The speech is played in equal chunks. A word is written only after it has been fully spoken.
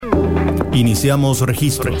Iniciamos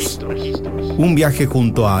Registros. Un viaje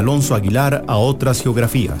junto a Alonso Aguilar a otras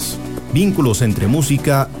geografías. Vínculos entre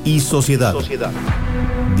música y sociedad.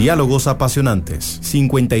 Diálogos apasionantes.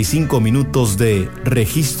 55 minutos de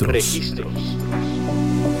Registros.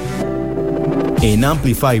 En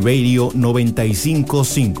Amplify Radio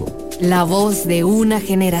 95.5. La voz de una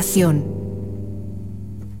generación.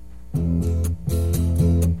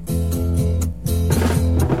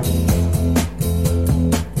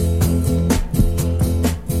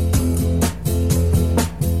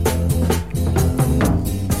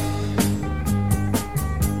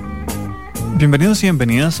 Bienvenidos y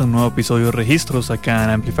bienvenidas a un nuevo episodio de Registros acá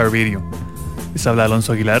en Amplify Radio. Les habla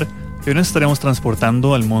Alonso Aguilar y hoy nos estaremos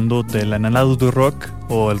transportando al mundo del Anatolian rock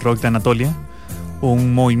o el rock de Anatolia,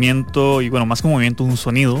 un movimiento, y bueno, más que un movimiento, un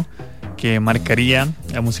sonido que marcaría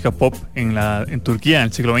la música pop en Turquía en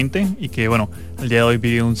el siglo XX y que, bueno, al día de hoy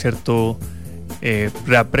vive una cierta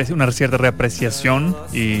reapreciación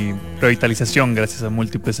y revitalización gracias a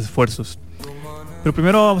múltiples esfuerzos. Pero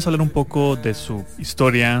primero vamos a hablar un poco de su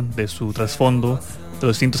historia, de su trasfondo, de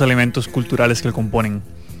los distintos elementos culturales que lo componen.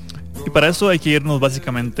 Y para eso hay que irnos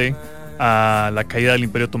básicamente a la caída del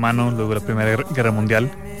Imperio Otomano luego de la Primera Guerra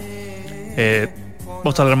Mundial.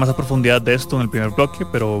 Vamos a hablar más a profundidad de esto en el primer bloque,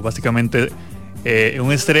 pero básicamente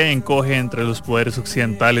un estrés encoge entre los poderes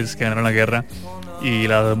occidentales que ganaron la guerra y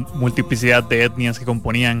la multiplicidad de etnias que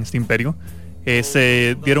componían este imperio.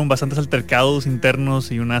 Se dieron bastantes altercados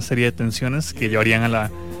internos y una serie de tensiones que llevarían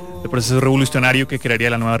al proceso revolucionario que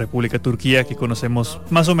crearía la nueva República de Turquía que conocemos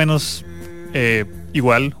más o menos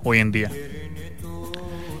igual hoy en día.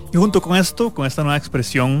 Y junto con esto, con esta nueva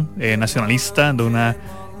expresión nacionalista de una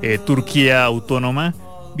Turquía autónoma,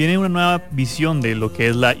 viene una nueva visión de lo que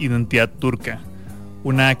es la identidad turca,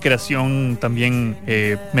 una creación también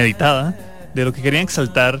meditada de lo que querían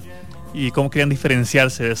exaltar y cómo querían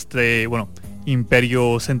diferenciarse de este,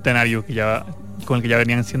 imperio centenario con el que ya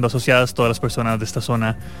venían siendo asociadas todas las personas de esta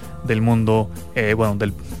zona del mundo,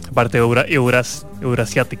 del parte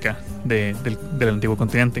eurasiática del antiguo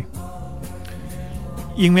continente.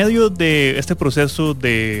 Y en medio de este proceso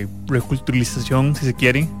de reculturalización, si se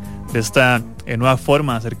quiere, de esta nueva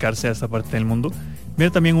forma de acercarse a esta parte del mundo,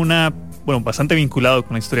 viene también bastante vinculado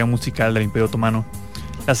con la historia musical del Imperio Otomano.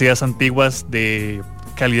 Las ideas antiguas de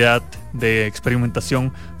calidad, de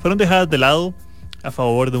experimentación, fueron dejadas de lado a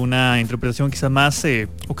favor de una interpretación quizás más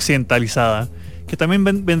occidentalizada, que también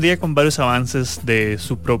vendría con varios avances dentro de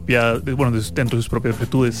sus propias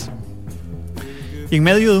virtudes. Y en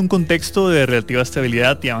medio de un contexto de relativa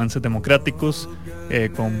estabilidad y avances democráticos,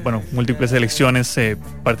 con múltiples elecciones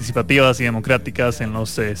participativas y democráticas en la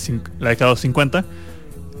década de los 50,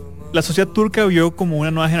 la sociedad turca vio como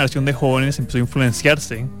una nueva generación de jóvenes empezó a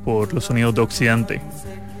influenciarse por los sonidos de Occidente.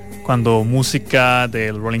 Cuando música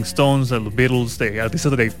de los Rolling Stones, de los Beatles, de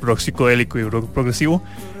artistas de rock psicodélico y rock progresivo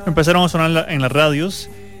empezaron a sonar en las radios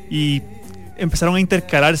y empezaron a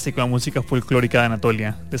intercalarse con la música folclórica de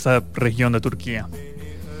Anatolia, de esa región de Turquía.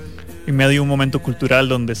 En medio de un momento cultural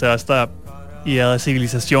donde se da esta idea de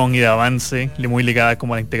civilización y de avance, muy ligada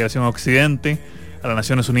como a la integración a Occidente, a las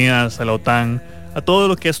Naciones Unidas, a la OTAN, a todo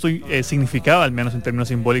lo que esto significaba, al menos en términos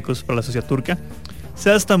simbólicos, para la sociedad turca, se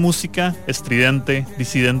da esta música estridente,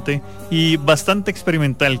 disidente y bastante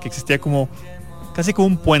experimental que existía casi como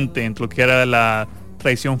un puente entre lo que era la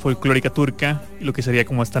tradición folclórica turca y lo que sería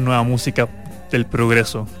como esta nueva música del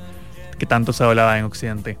progreso que tanto se hablaba en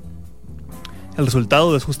Occidente. El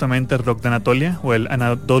resultado es justamente el rock de Anatolia o el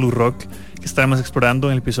Anadolu Rock que estaremos explorando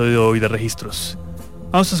en el episodio de hoy de Registros.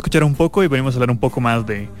 Vamos a escuchar un poco y venimos a hablar un poco más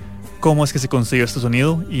de cómo es que se consigue este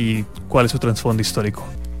sonido y cuál es su trasfondo histórico.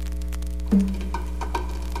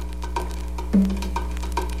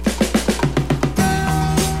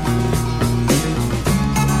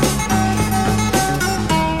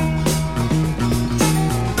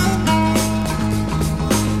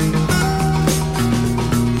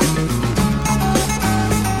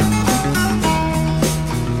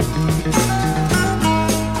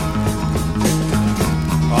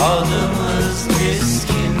 Adımız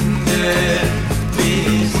miskindir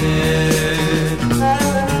bizim.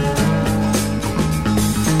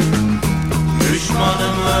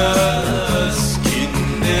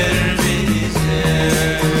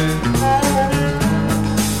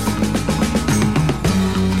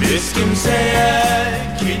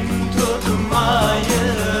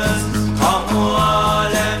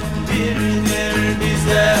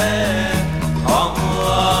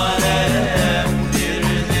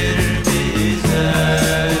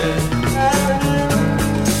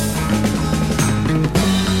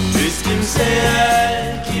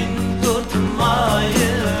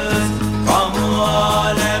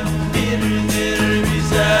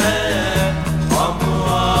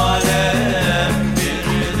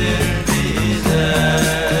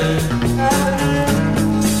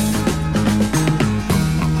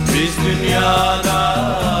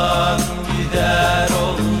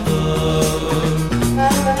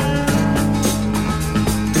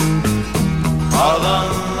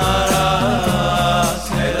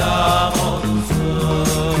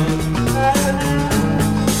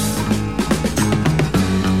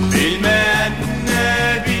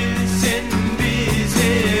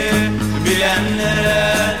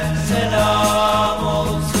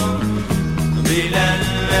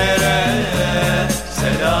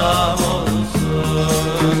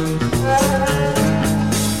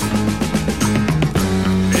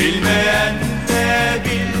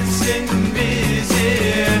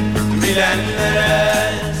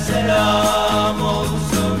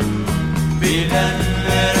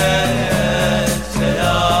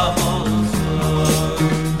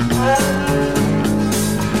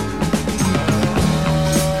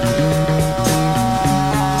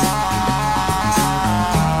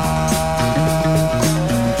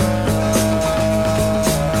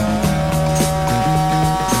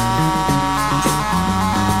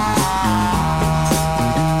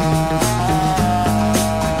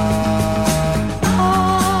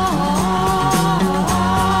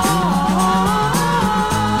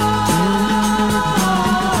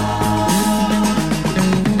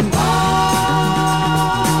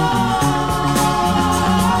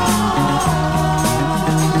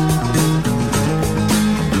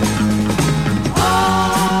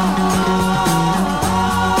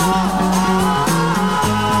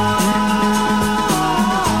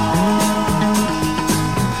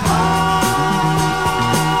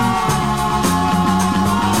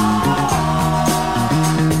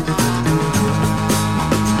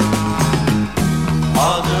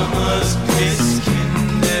 Düşmanımız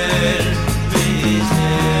keskindir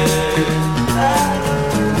bize.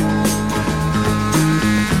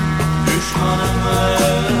 Düşmanımız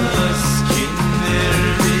kimdir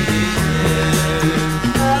bize?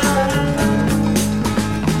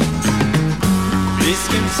 Biz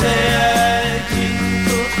kimseye kin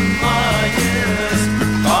tutmayız.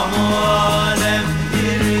 Kamu alem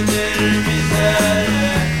birdir bize.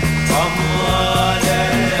 Kamu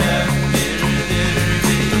alem birdir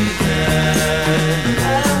bize.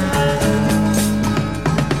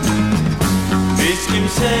 Biz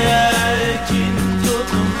kimseye kin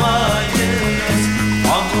tutmayız.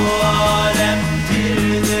 Kamu alem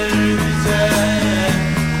birdir bize.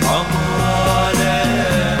 Kamu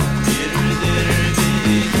alem birdir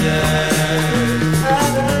bize.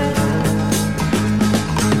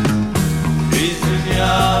 Biz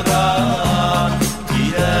dünyadan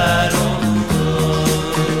gider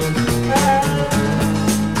olduk.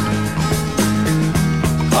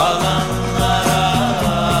 Kalanlara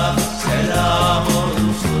selam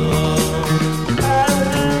olsun.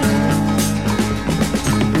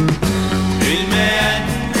 Bilmeyen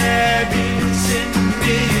ne bilsin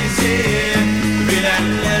bizi,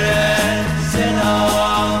 bilenlere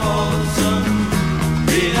selam olsun.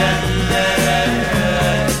 Bilenlere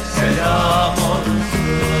selam olsun.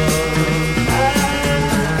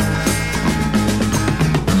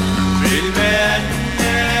 Bilmeyen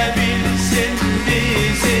ne bilsin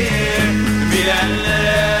bizi,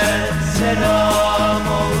 bilenlere selam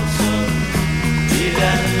olsun.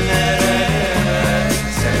 Bilenlere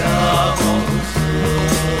selam olsun.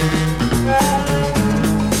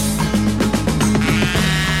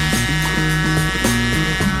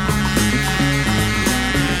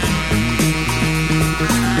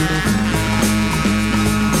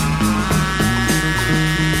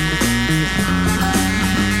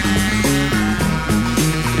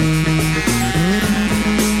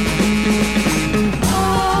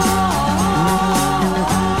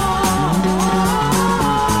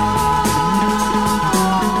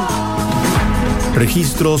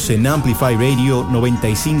 Registros en Amplify Radio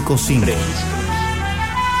 95.5.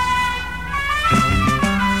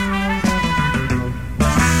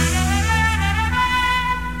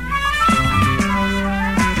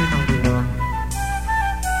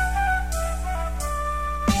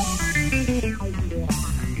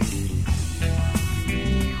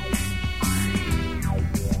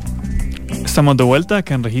 Estamos de vuelta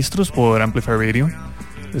acá en Registros por Amplify Radio.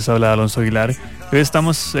 Les habla Alonso Aguilar. Hoy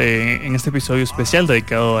estamos en este episodio especial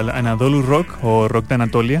dedicado al Anadolu Rock o Rock de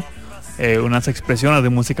Anatolia, unas expresiones de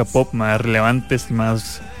música pop más relevantes y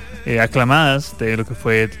más aclamadas de lo que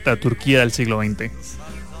fue la Turquía del siglo XX.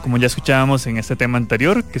 Como ya escuchábamos en este tema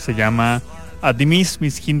anterior, que se llama Adimis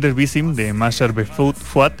Mis Kinder Bizim de Mashar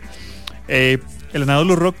Fuat, el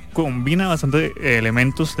Anadolu Rock combina bastante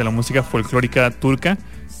elementos de la música folclórica turca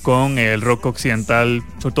con el rock occidental,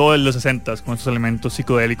 sobre todo en los 60s, con estos elementos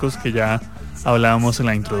psicodélicos que ya hablábamos en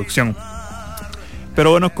la introducción. Pero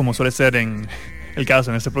bueno, como suele ser en el caso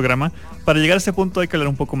en este programa, para llegar a este punto hay que hablar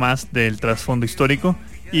un poco más del trasfondo histórico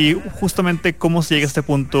y justamente cómo se llega a este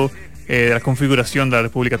punto de la configuración de la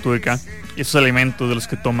República Turca y esos elementos de los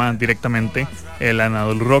que toma directamente el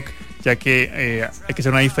Anadolu Rock, ya que hay que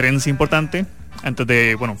hacer una diferencia importante antes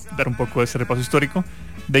de, bueno, dar un poco de ese repaso histórico,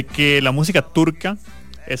 de que la música turca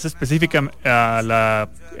es específica a las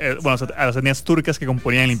etnias turcas que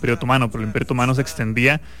componían el Imperio Otomano, pero el Imperio Otomano se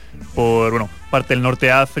extendía por, bueno, parte del norte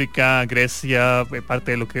de África, Grecia,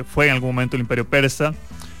 parte de lo que fue en algún momento el Imperio Persa,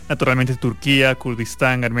 naturalmente Turquía,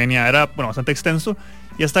 Kurdistán, Armenia, era, bueno, bastante extenso,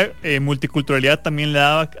 y esta multiculturalidad también le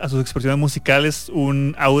daba a sus expresiones musicales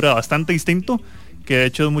un aura bastante distinto, que de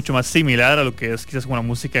hecho es mucho más similar a lo que es quizás como la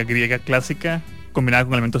música griega clásica, combinada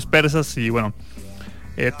con elementos persas y, bueno,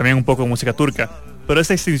 también un poco de música turca. Pero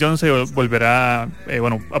esta distinción se volverá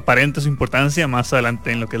aparente su importancia más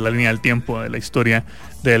adelante en lo que es la línea del tiempo de la historia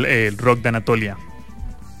del rock de Anatolia.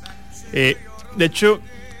 De hecho,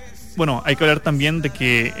 bueno, hay que hablar también de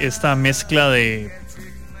que esta mezcla de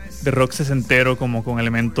rock sesentero como con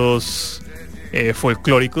elementos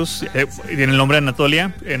folclóricos tiene el nombre de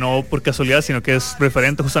Anatolia, no por casualidad, sino que es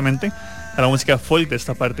referente justamente a la música folk de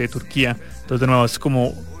esta parte de Turquía. Entonces, de nuevo, es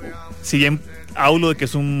como, si bien hablo de que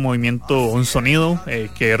es un movimiento, un sonido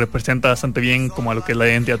que representa bastante bien como a lo que es la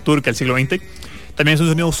identidad turca del siglo XX, también es un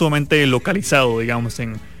sonido sumamente localizado, digamos,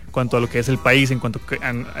 en cuanto a lo que es el país, en cuanto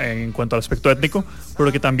al aspecto étnico,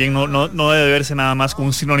 pero que también no debe verse nada más como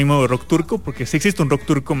un sinónimo de rock turco, porque sí existe un rock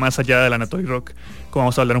turco más allá del Anatoly Rock, como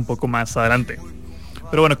vamos a hablar un poco más adelante.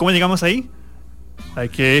 Pero bueno, ¿cómo llegamos ahí?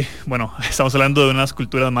 Estamos hablando de unas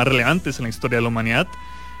culturas más relevantes en la historia de la humanidad,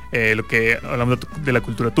 lo que hablamos de la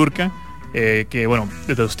cultura turca, que bueno,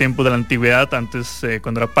 desde los tiempos de la antigüedad, antes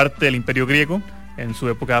cuando era parte del Imperio griego, en su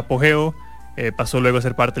época de apogeo, pasó luego a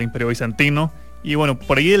ser parte del Imperio bizantino, y bueno,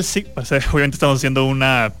 por ahí obviamente estamos haciendo un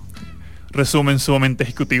resumen sumamente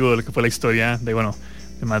ejecutivo de lo que fue la historia de, bueno,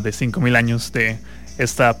 de más de 5.000 años de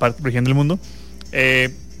esta región del mundo.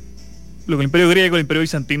 Luego el Imperio griego, el Imperio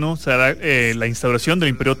bizantino, se da la instauración del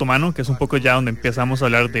Imperio otomano, que es un poco ya donde empezamos a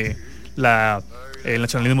hablar de el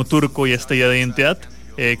nacionalismo turco y esta idea de identidad,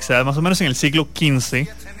 que se da más o menos en el siglo XV,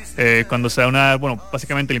 cuando se da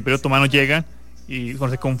básicamente el Imperio otomano llega y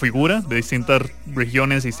se configura de distintas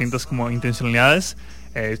regiones, distintas como intencionalidades,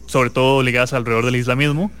 sobre todo ligadas alrededor del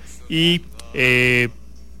islamismo, y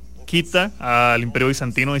quita al Imperio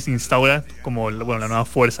bizantino y se instaura como la nueva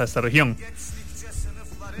fuerza de esta región.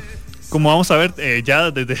 Como vamos a ver,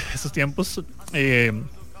 ya desde esos tiempos,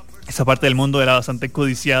 esa parte del mundo era bastante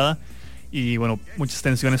codiciada, y bueno, muchas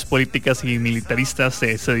tensiones políticas y militaristas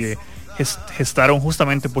se gestaron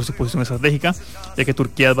justamente por su posición estratégica, ya que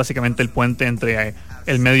Turquía es básicamente el puente entre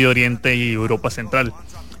el Medio Oriente y Europa Central.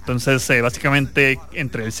 Entonces, básicamente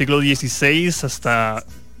entre el siglo XVI hasta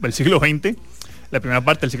el siglo XX, la primera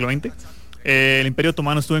parte del siglo XX, el Imperio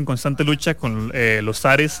Otomano estuvo en constante lucha con los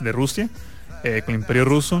zares de Rusia, con el Imperio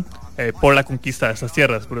Ruso, por la conquista de esas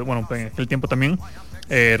tierras. Pero bueno, en aquel tiempo también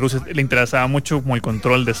Rusia le interesaba mucho como el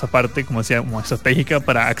control de esa parte, como decía, como estratégica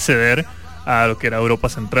para acceder a lo que era Europa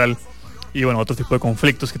Central, y bueno, otro tipo de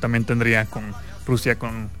conflictos que también tendría con Rusia,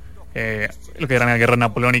 con lo que eran las guerras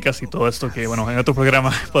napoleónicas y todo esto, que bueno, en otro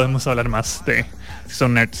programa podemos hablar más de, si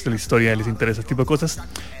son nerds de la historia y les interesa este tipo de cosas,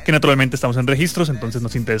 que naturalmente estamos en registros, entonces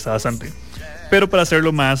nos interesa bastante. Pero para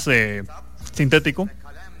hacerlo más sintético,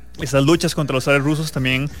 esas luchas contra los zares rusos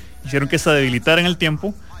también hicieron que se debilitara en el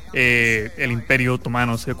tiempo el Imperio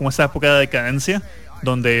Otomano. O sea, como esa época de decadencia,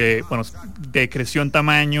 donde bueno, decreció en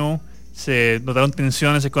tamaño, se notaron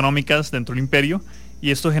tensiones económicas dentro del imperio,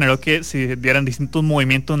 y esto generó que se dieran distintos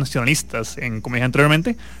movimientos nacionalistas en, como dije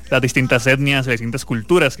anteriormente, las distintas etnias, las distintas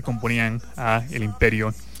culturas que componían a el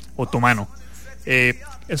Imperio Otomano.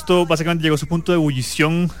 Esto básicamente llegó a su punto de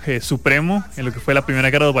ebullición supremo en lo que fue la Primera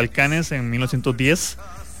Guerra de los Balcanes en 1910,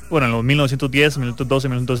 bueno, en los 1910, 1912,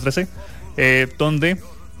 1913, donde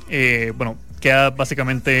queda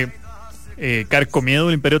básicamente carcomido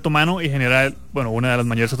el Imperio Otomano y genera, bueno, una de las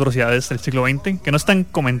mayores atrocidades del siglo XX, que no es tan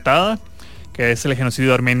comentada, que es el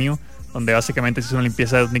genocidio armenio, donde básicamente se hizo una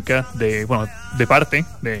limpieza étnica de parte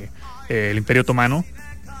del Imperio Otomano,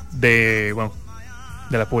 de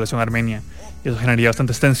la población armenia, y eso generaría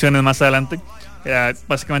bastantes tensiones más adelante.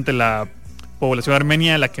 Básicamente la población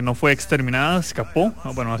armenia, la que no fue exterminada, escapó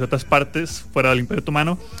hacia otras partes fuera del Imperio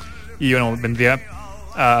Otomano, y vendría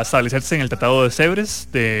a establecerse en el Tratado de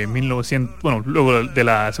Sèvres de 1900, luego de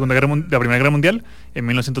la Primera Guerra Mundial, en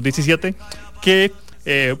 1917, que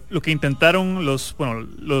lo que intentaron las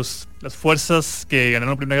fuerzas que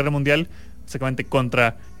ganaron la Primera Guerra Mundial, básicamente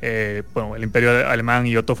contra el Imperio Alemán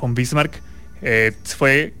y Otto von Bismarck,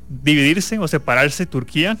 fue dividirse o separarse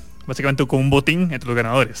Turquía, básicamente con un botín entre los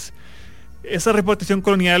ganadores. Esa repartición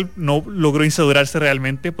colonial no logró instaurarse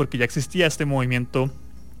realmente, porque ya existía este movimiento,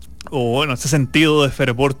 este sentido de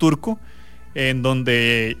fervor turco, en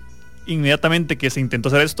donde inmediatamente que se intentó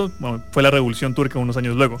hacer esto, fue la Revolución Turca unos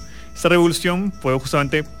años luego. Esta revolución fue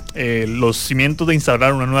justamente los cimientos de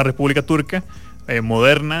instaurar una nueva república turca,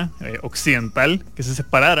 moderna, occidental, que se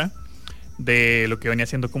separara de lo que venía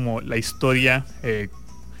siendo como la historia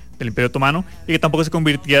del Imperio Otomano, y que tampoco se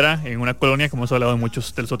convirtiera en una colonia, como hemos hablado en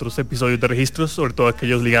muchos de los otros episodios de registros, sobre todo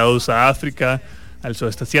aquellos ligados a África, al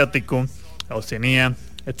sudeste asiático, a Oceanía,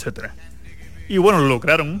 etcétera. Y bueno, lo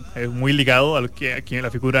lograron, muy ligado a lo que aquí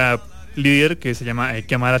la figura líder que se llama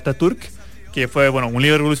Kemal Atatürk, que fue un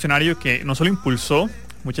líder revolucionario que no solo impulsó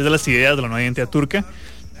muchas de las ideas de la nueva identidad turca,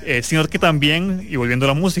 sino que también, y volviendo a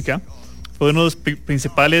la música, fue uno de los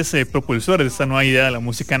principales propulsores de esta nueva idea de la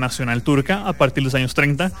música nacional turca a partir de los años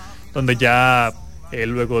 30, donde ya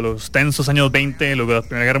luego de los tensos años 20, luego de la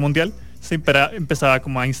Primera Guerra Mundial, se empezaba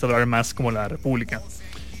como a instaurar más como la república.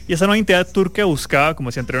 Y esa nueva identidad turca buscaba, como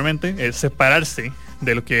decía anteriormente, separarse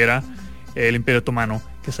de lo que era el Imperio Otomano,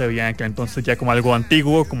 que se veía en aquel entonces ya como algo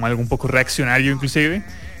antiguo, como algo un poco reaccionario inclusive,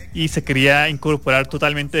 y se quería incorporar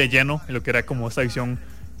totalmente de lleno en lo que era como esta visión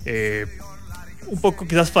un poco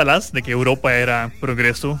quizás falaz de que Europa era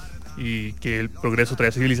progreso y que el progreso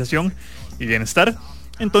traía civilización y bienestar.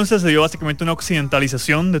 Entonces se dio básicamente una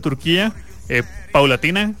occidentalización de Turquía,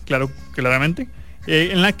 paulatina, claramente,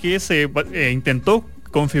 en la que se intentó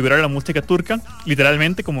configurar la música turca,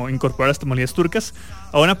 literalmente como incorporar las melodías turcas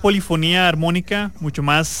a una polifonía armónica mucho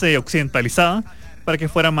más occidentalizada, para que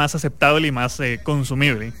fuera más aceptable y más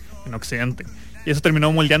consumible. en Occidente. Y eso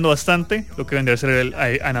terminó moldeando bastante lo que vendría a ser el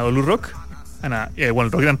Anadolu Rock,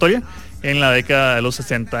 el rock de Anatolia, en la década de los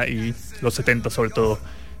 60 y los 70 sobre todo.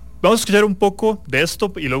 Vamos a escuchar un poco de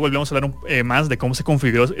esto y luego volvemos a hablar más de cómo se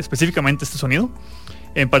configuró específicamente este sonido.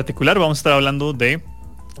 En particular vamos a estar hablando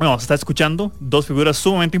vamos a estar escuchando dos figuras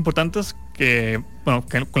sumamente importantes con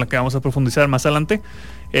la que vamos a profundizar más adelante.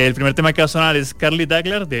 El primer tema que va a sonar es Carly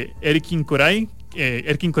Daglar de Erkin Koray,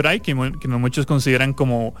 que muchos consideran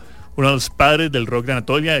como uno de los padres del rock de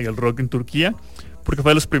Anatolia y el rock en Turquía, porque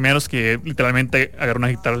fue de los primeros que literalmente agarró una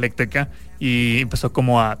guitarra eléctrica y empezó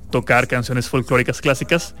como a tocar canciones folclóricas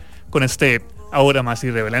clásicas con este aura más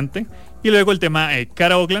irreverente. Y luego el tema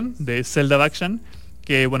Kara Oglan de Selda Bakshan,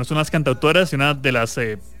 que son unas cantautoras y una de las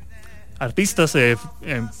artistas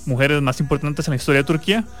mujeres más importantes en la historia de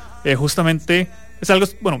Turquía. Justamente es algo,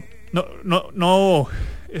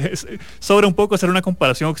 sobra un poco hacer una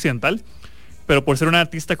comparación occidental, pero por ser una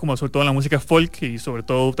artista como sobre todo en la música folk y sobre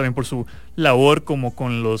todo también por su labor como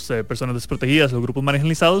con las personas desprotegidas, los grupos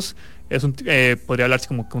marginalizados, podría hablarse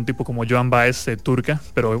como un tipo como Joan Baez, turca,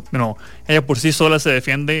 pero ella por sí sola se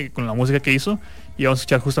defiende con la música que hizo, y vamos a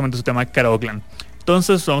escuchar justamente su tema Kara Oglan.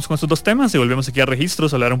 Entonces vamos con estos dos temas y volvemos aquí a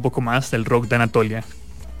Registros a hablar un poco más del rock de Anatolia.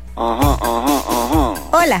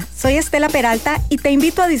 Hola, soy Estela Peralta y te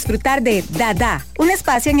invito a disfrutar de Dada, un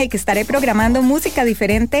espacio en el que estaré programando música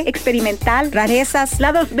diferente, experimental, rarezas,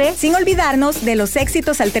 lados B, sin olvidarnos de los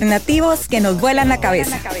éxitos alternativos que nos vuelan la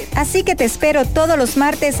cabeza. Así que te espero todos los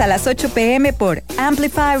martes a las 8 p.m. por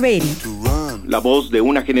Amplify Radio. La voz de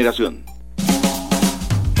una generación.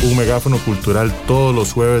 Un megáfono cultural todos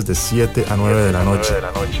los jueves de 7 a 9 de la noche.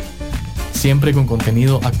 Siempre con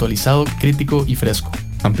contenido actualizado, crítico y fresco.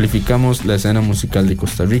 Amplificamos la escena musical de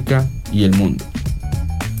Costa Rica y el mundo.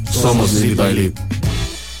 Somos Lead by Lead.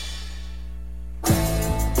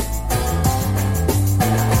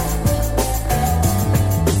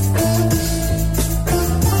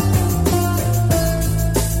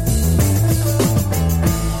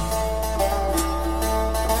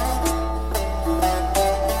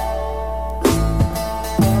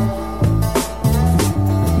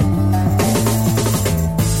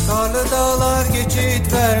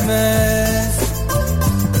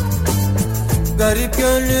 Garip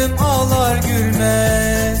gönlüm ağlar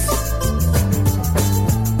gülmez.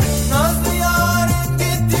 Nazlı yarın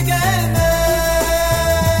gitti gelmez.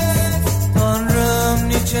 Tanrım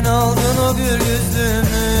niçin aldın o gül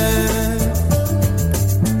yüzümü?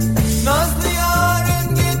 Nazlı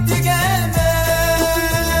yarın gitti gelmez.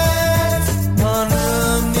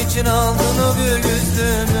 Tanrım niçin aldın o gül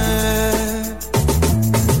yüzümü?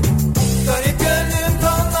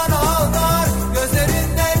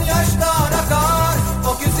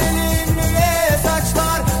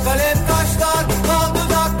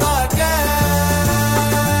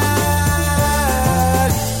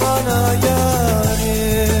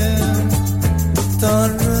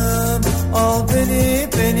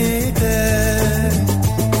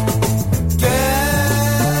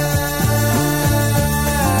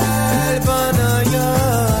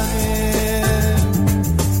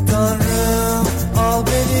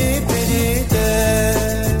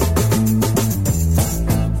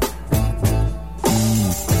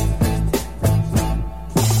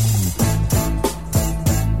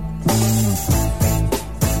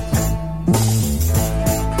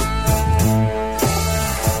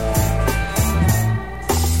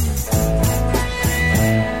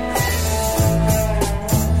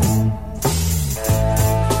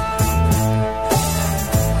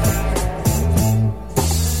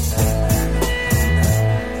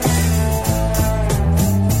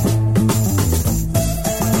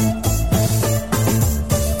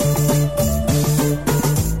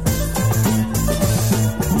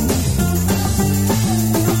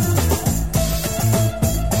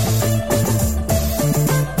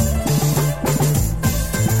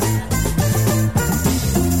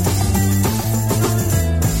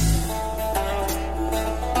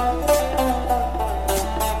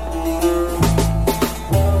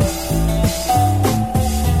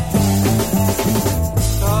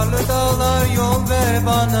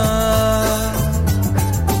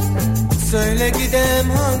 Söyle gidem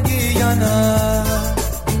hangi yana?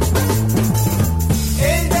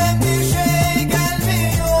 Elden bir şey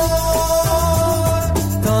gelmiyor.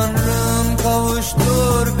 Tanrım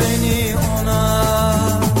kavuştur beni ona.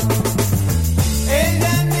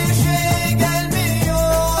 Elden bir şey gelmiyor.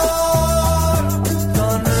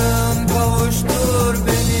 Tanrım kavuştur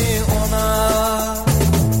beni ona.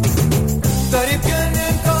 Garip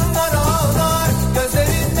gönlüm kanlar ağlar.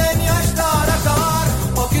 Gözlerinden yaşlar akar.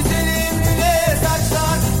 O güzelim güle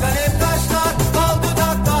saçlar, kalem kaşlar.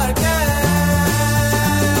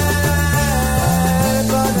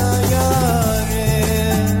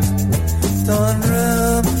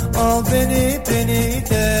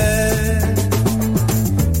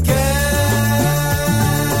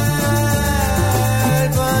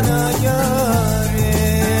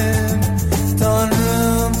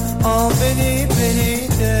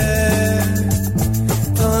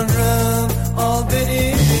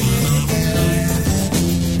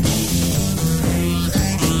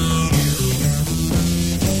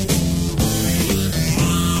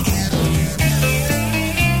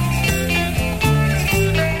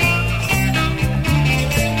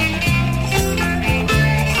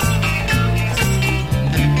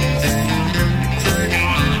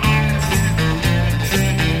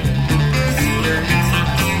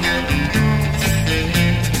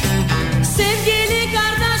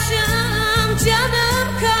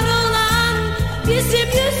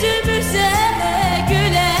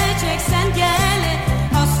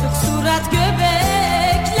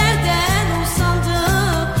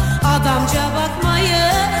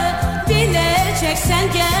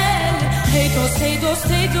 bileceksen gel. Hey dost, hey dost,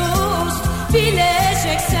 hey dost,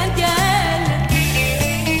 bileceksen gel.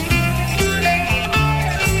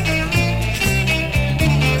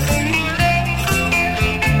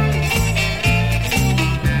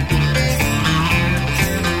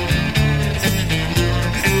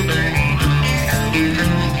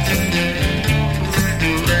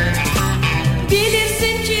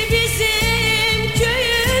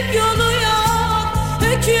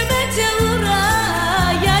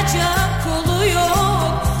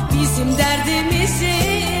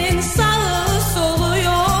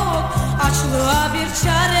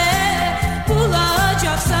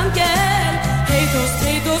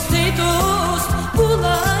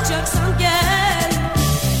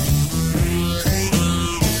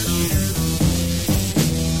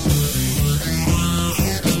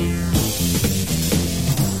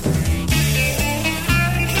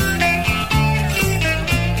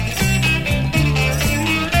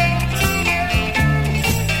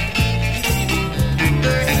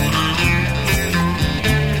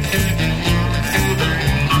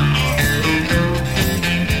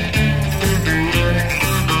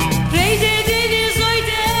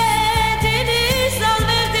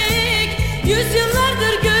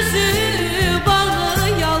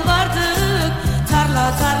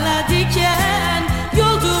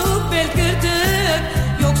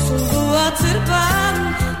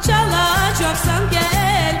 Çalacaksan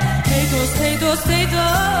gel. Hey dost, hey dost, hey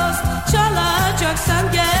dost,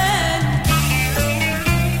 çalacaksan gel.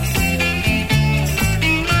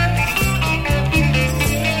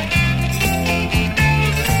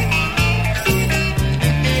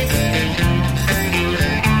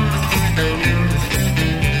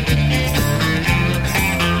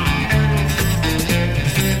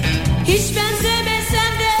 Hiç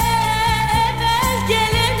benzemesen de evvel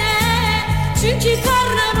gelene, çünkü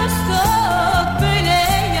karnımız tok böyle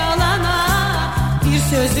yalana. Bir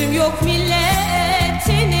sözüm yok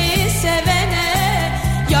milletini sevene,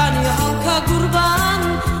 yani halka kurban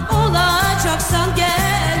olacaksan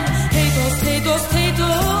gel. Hey dost, hey dost, hey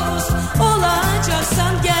dost,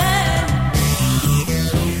 olacaksan gel.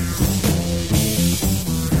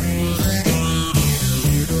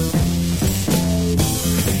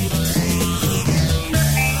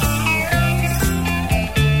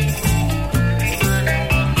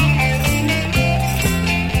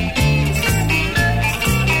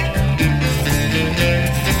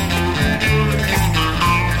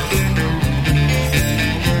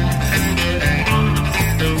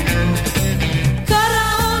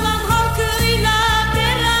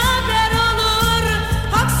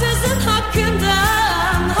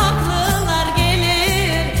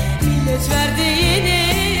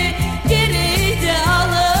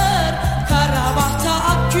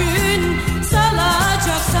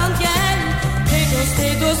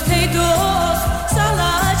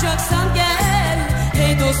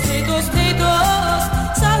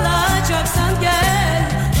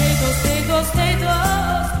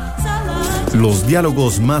 Los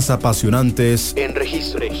diálogos más apasionantes en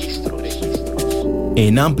registro.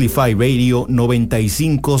 En Amplify Radio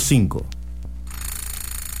 95.5.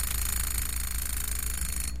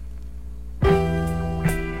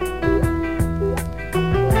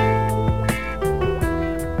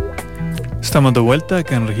 Estamos de vuelta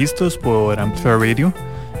acá en Registros por Amplify Radio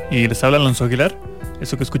y les habla Alonso Aguilar.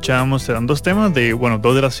 Eso que escuchábamos eran dos temas de,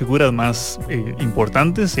 dos de las figuras más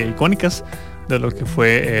importantes e icónicas de lo que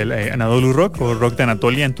fue el Anadolu Rock o rock de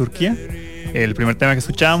Anatolia en Turquía. El primer tema que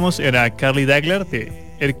escuchábamos era Carly Daglar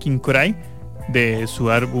de Erkin Koray, de su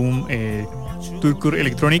álbum Turkur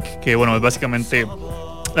Electronic, que es básicamente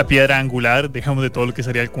la piedra angular, digamos, de todo lo que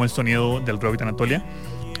sería como el sonido del rock de Anatolia.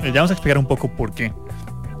 Ya vamos a explicar un poco por qué.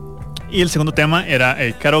 Y el segundo tema era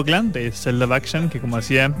Karoglan de Cell of Action, que como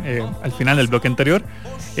decía al final del bloque anterior,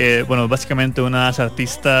 básicamente una de las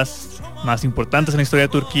artistas más importantes en la historia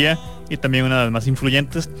de Turquía y también una de las más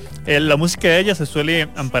influyentes. La música de ella se suele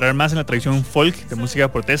amparar más en la tradición folk, de música de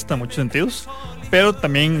protesta en muchos sentidos, pero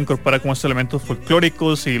también incorpora como estos elementos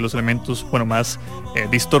folclóricos y los elementos más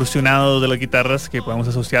distorsionados de las guitarras que podemos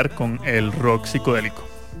asociar con el rock psicodélico.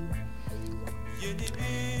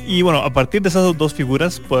 Y a partir de esas dos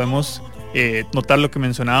figuras podemos notar lo que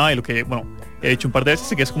mencionaba y lo que he dicho un par de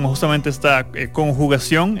veces, que es como justamente esta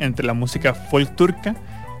conjugación entre la música folk turca,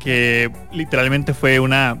 que literalmente fue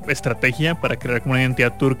una estrategia para crear como una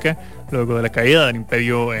identidad turca luego de la caída del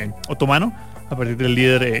Imperio Otomano, a partir del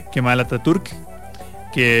líder Kemal Atatürk,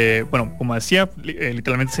 que como decía,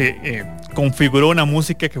 literalmente se configuró una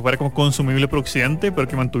música que fuera como consumible por Occidente, pero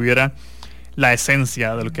que mantuviera la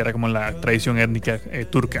esencia de lo que era como la tradición étnica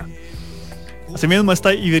turca. Asimismo,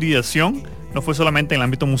 esta hibridación no fue solamente en el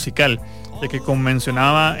ámbito musical, ya que como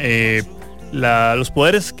mencionaba, los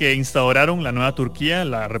poderes que instauraron la nueva Turquía,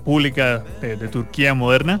 la República de Turquía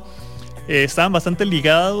moderna, estaban bastante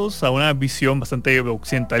ligados a una visión bastante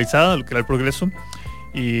occidentalizada de lo que era el progreso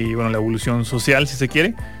y bueno, la evolución social, si se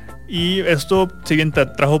quiere. Y esto, si bien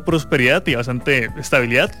trajo prosperidad y bastante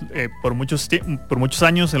estabilidad por muchos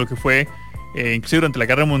años, en lo que fue inclusive durante la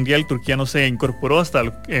Guerra Mundial, Turquía no se incorporó hasta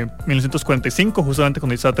 1945, justamente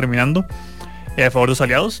cuando estaba terminando, a favor de los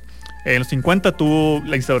aliados. En los 50 tuvo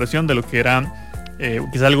la instauración de lo que era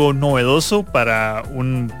quizás algo novedoso para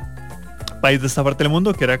un país de esta parte del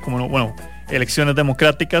mundo, que era como, bueno, elecciones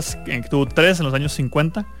democráticas, que tuvo 3 en los años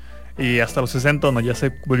 50 y hasta los 60, donde ya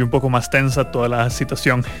se volvió un poco más tensa toda la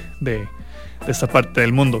situación de esta parte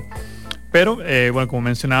del mundo. Pero, bueno, como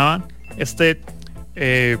mencionaba,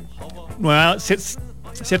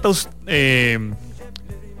 cierta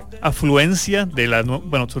afluencia de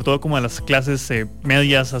sobre todo como de las clases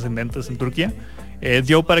medias ascendentes en Turquía,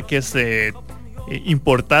 dio para que se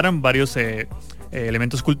importaran varios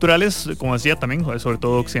elementos culturales, como decía también, sobre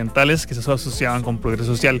todo occidentales, que se asociaban con progreso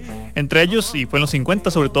social. Entre ellos, y fue en los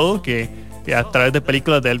 50 sobre todo, que a través de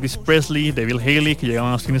películas de Elvis Presley, de Bill Haley, que llegaban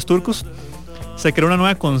a los cines turcos, se creó una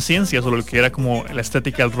nueva conciencia sobre lo que era como la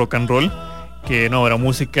estética del rock and roll, que no era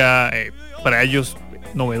música para ellos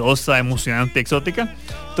novedosa, emocionante, exótica.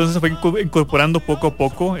 Entonces se fue incorporando poco a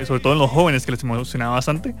poco, sobre todo en los jóvenes, que les emocionaba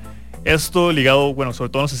bastante. Esto ligado, bueno, sobre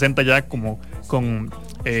todo en los 60 ya como con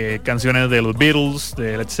canciones de los Beatles,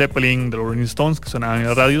 de Led Zeppelin, de los Rolling Stones, que sonaban en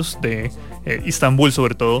las radios de Istambul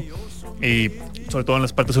sobre todo, y sobre todo en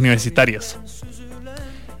las partes universitarias.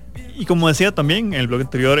 Y como decía también en el blog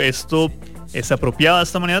anterior, esto se apropiaba de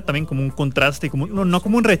esta manera también como un contraste, como, no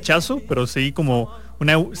como un rechazo, pero sí como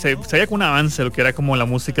se veía como un avance de lo que era como la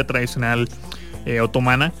música tradicional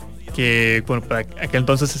otomana, que bueno, para aquel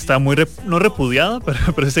entonces estaba muy no repudiada,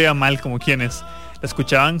 pero se veía mal como quienes la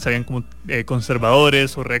escuchaban, se veían como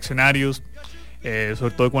conservadores o reaccionarios,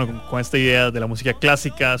 sobre todo con esta idea de la música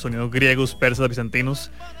clásica, sonidos griegos, persas,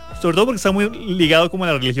 bizantinos, sobre todo porque está muy ligado como a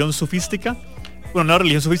la religión sufística. Bueno, no la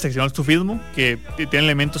religión sufística, sino el sufismo, que tiene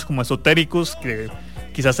elementos como esotéricos, que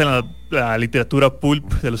quizás en la literatura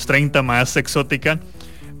pulp de los 30 más exótica,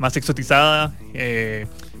 más exotizada,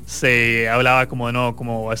 se hablaba como de no,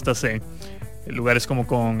 como estos lugares como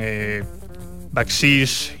con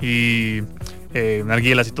bakshish y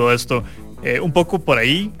narguilas y todo esto, un poco por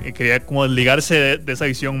ahí, quería como desligarse de esa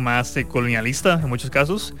visión más colonialista en muchos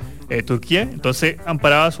casos, Turquía. Entonces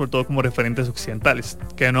amparaba sobre todo como referentes occidentales,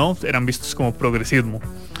 que no eran vistos como progresismo,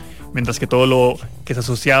 mientras que todo lo que se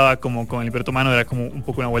asociaba como con el Imperio Otomano era como un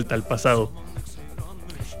poco una vuelta al pasado.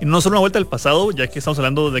 Y no solo una vuelta al pasado, ya que estamos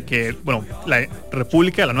hablando de que, bueno, la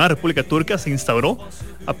nueva República Turca se instauró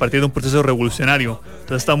a partir de un proceso revolucionario.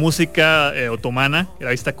 Entonces esta música otomana era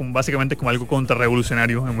vista como, básicamente como algo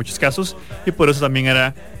contrarrevolucionario en muchos casos, y por eso también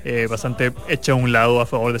era bastante hecha a un lado a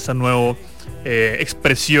favor de esa nueva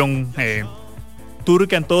expresión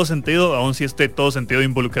turca en todo sentido, aun si todo sentido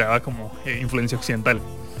involucraba como influencia occidental.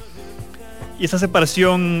 Y esa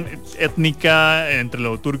separación étnica entre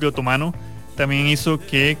lo turco y lo otomano también hizo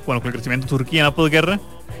que, con el crecimiento de Turquía en la posguerra,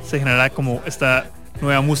 se generara como esta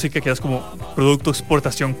nueva música que es como producto de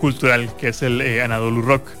exportación cultural, que es el Anadolu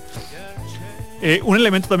Rock. Un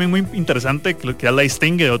elemento también muy interesante que la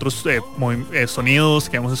distingue de otros sonidos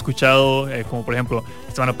que hemos escuchado, como por ejemplo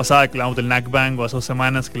la semana pasada que hablamos del Nakbang, o hace 2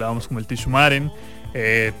 semanas que hablábamos como el Tishumaren,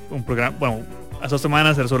 un programa, bueno, hace 2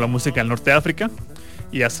 semanas era sobre la música del norte de África,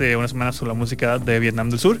 y hace unas semanas sobre la música de Vietnam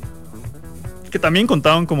del Sur, que también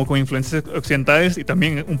contaban como con influencias occidentales y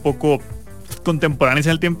también un poco contemporáneas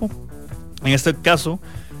en el tiempo. En este caso,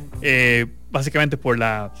 básicamente por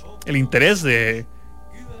el interés del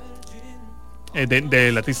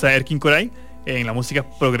artista Erkin Koray en la música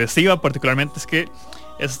progresiva particularmente, es que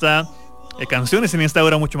esta canciones en esta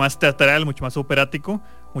obra mucho más teatral, mucho más operático,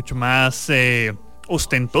 mucho más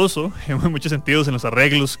ostentoso en muchos sentidos en los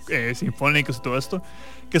arreglos sinfónicos y todo esto,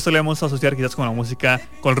 que solemos asociar quizás con la música,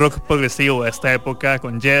 con rock progresivo de esta época,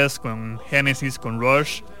 con Yes, con Genesis, con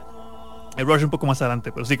Rush. El Rush un poco más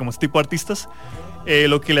adelante, pero sí, como este tipo de artistas,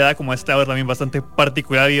 lo que le da como a esta obra también bastante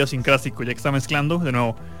particular y idiosincrásico, ya que está mezclando de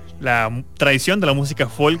nuevo la tradición de la música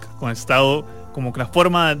folk con el estado, como la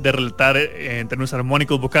forma de relatar en términos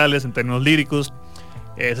armónicos vocales, en términos líricos,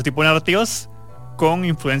 ese tipo de narrativas, con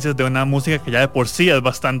influencias de una música que ya de por sí es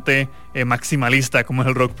bastante maximalista, como es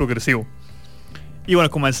el rock progresivo. Y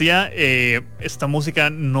bueno, como decía, esta música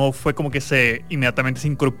no fue como que inmediatamente se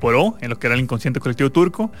incorporó en lo que era el inconsciente colectivo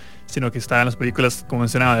turco, sino que estaba en las películas, como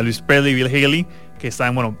mencionaba, de Elvis Presley y Bill Haley, que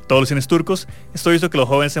estaban, bueno, todos los cines turcos. Esto hizo que los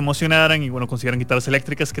jóvenes se emocionaran y, bueno, consiguieran guitarras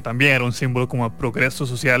eléctricas, que también era un símbolo como de progreso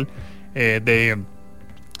social, de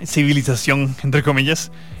civilización, entre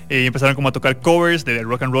comillas. Y empezaron como a tocar covers de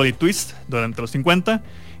rock and roll y twist durante los 50.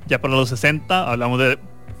 Ya para los 60 hablamos de...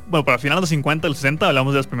 Bueno, para finales de los 50 y los 60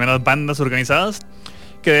 hablamos de las primeras bandas organizadas,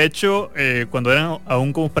 que de hecho, cuando eran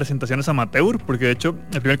aún como presentaciones amateur, porque de hecho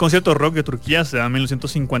el primer concierto de rock de Turquía se da en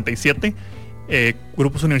 1957,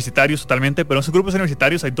 grupos universitarios totalmente, pero en esos grupos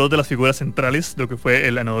universitarios hay dos de las figuras centrales de lo que fue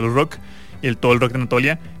el Anadolu Rock y todo el rock de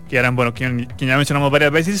Anatolia, que eran, bueno, quien ya mencionamos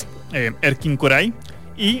varias veces, Erkin Koray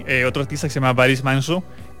y otro artista que se llama Baris Manso,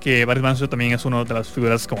 que Baris Manso también es una de las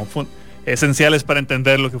figuras como esenciales para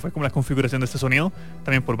entender lo que fue como la configuración de este sonido,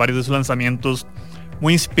 también por varios de sus lanzamientos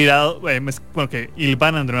muy inspirados, bueno, que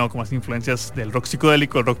hilvanan de nuevo como las influencias del rock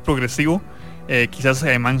psicodélico, el rock progresivo. Quizás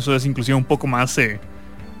Manso es inclusive un poco más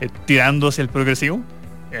tirando hacia el progresivo,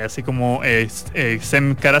 así como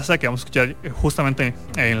Sem Karasa, que vamos a escuchar justamente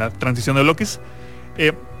en la transición de bloques.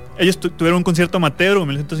 Ellos tuvieron un concierto amateur en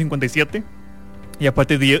 1957 y a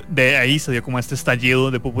partir de ahí se dio como este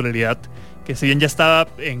estallido de popularidad, que si bien ya estaba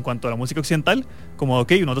en cuanto a la música occidental, como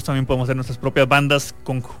ok, nosotros también podemos hacer nuestras propias bandas,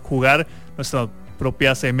 conjugar nuestras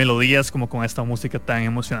propias melodías como con esta música tan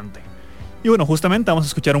emocionante. Y bueno, justamente vamos a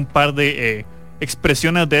escuchar un par de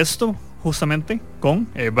expresiones de esto, justamente con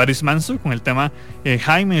Baris Manso, con el tema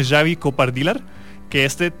Jaime Javi Kopardilar, que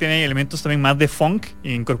tiene elementos también más de funk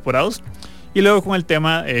incorporados. Y luego con el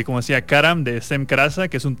tema, como decía, Karam de Sem Karasa,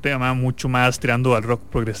 que es un tema mucho más tirando al rock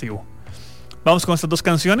progresivo. Vamos con estas dos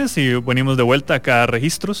canciones y venimos de vuelta acá a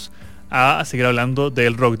Registros a seguir hablando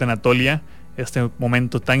del rock de Anatolia, este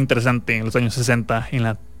momento tan interesante en los años 60 en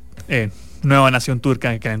la nueva nación turca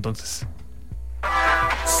en aquel entonces.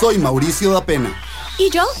 Soy Mauricio da Pena.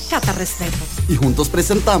 Y yo, Cata Restrepo. Y juntos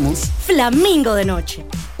presentamos Flamingo de Noche,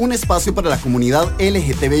 un espacio para la comunidad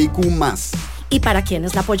LGTBIQ+. ¿Y para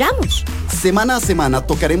quienes la apoyamos? Semana a semana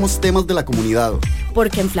tocaremos temas de la comunidad.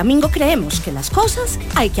 Porque en Flamingo creemos que las cosas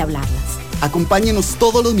hay que hablarlas. Acompáñenos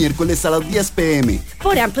todos los miércoles a las 10 p.m.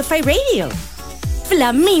 por Amplify Radio.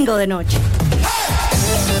 Flamingo de Noche.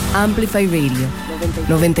 Amplify Radio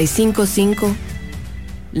 95.5,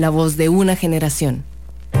 la voz de una generación.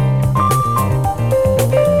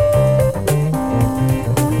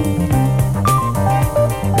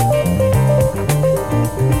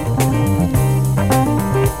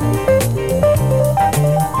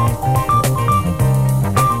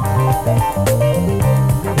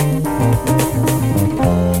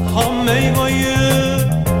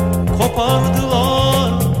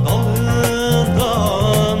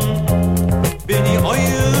 Beni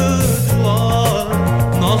ayırdılar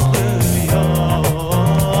nazlı yar.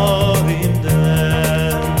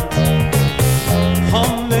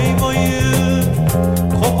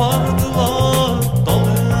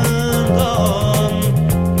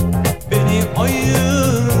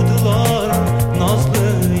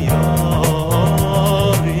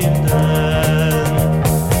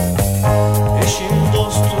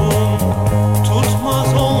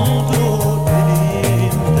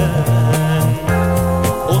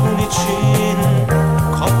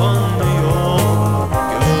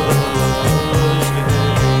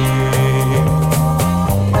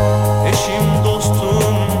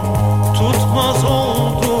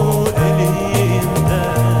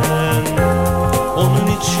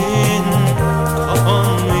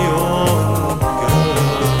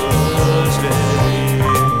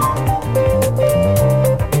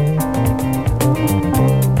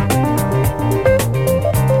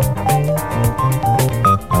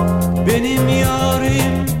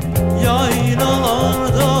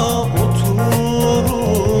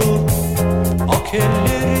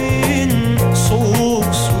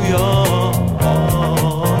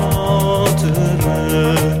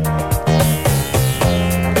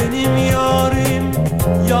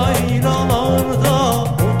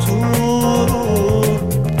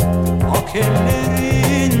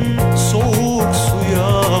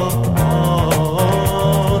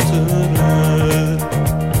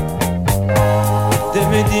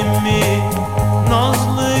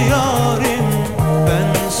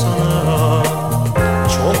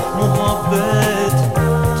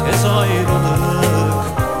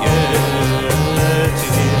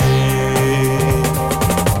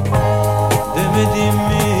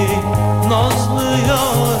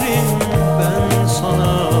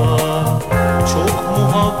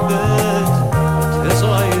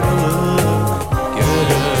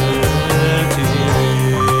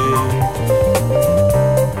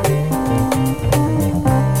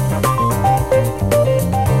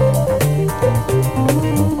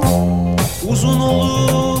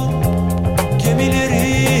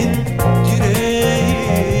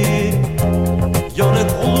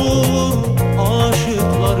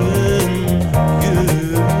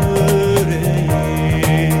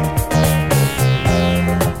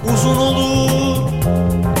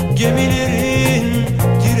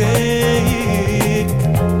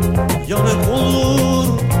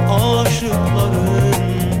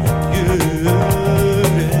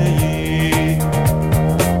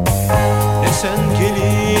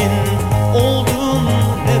 gelin oldun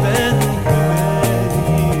ne ben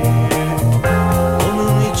güvenim.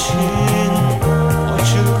 Onun için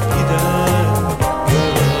açık gider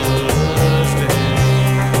gözlerim.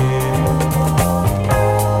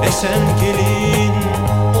 Ne sen gelin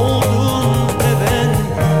oldun ne ben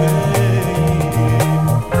güvenim.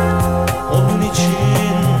 Onun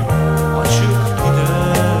için açık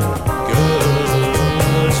gider gözlerim.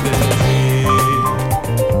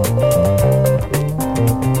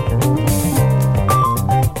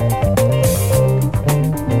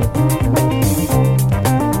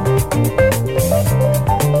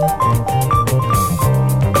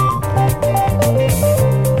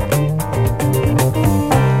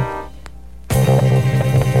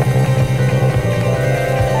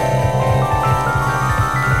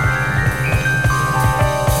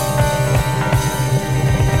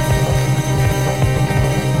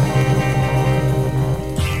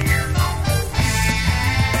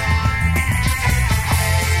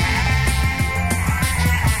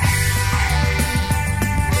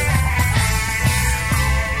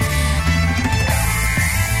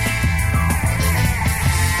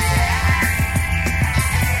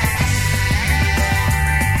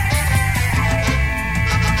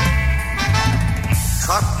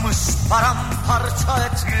 Çarpmış paramparça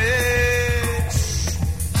etmiş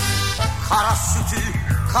kara sütü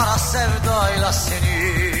kara sevdayla seni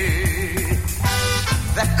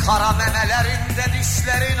ve kara memelerinde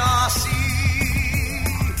dişlerin asi.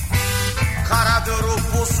 Kara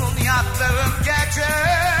durup uzun yattığın gece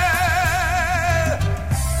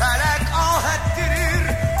felek ah ettirir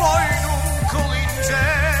boynun kıl ince.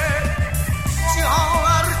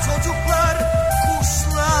 Cihanlar çocuklar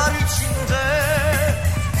kuşlar içinde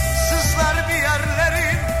sızlar bir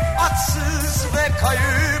yerlerin atsız ve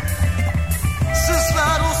kayıp.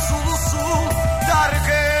 Sızlar usul usul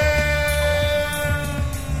dargın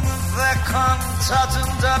ve kan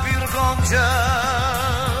tadında bir gonca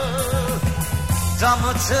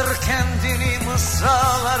damıtır kendini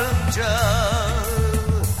mısralarınca.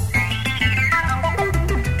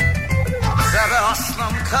 Deve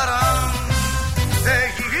aslan karan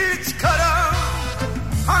ve yiğit karan,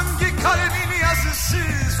 hangi kalbin yazısı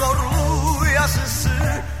zorlu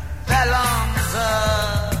yazısı belanda.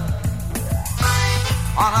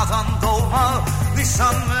 Anadan doğma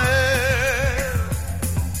nişanlı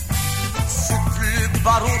sütlü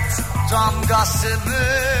barut damgasını,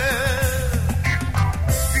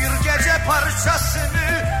 bir gece parçasını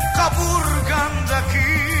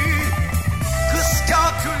kaburgandaki kız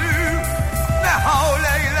kâkülü ne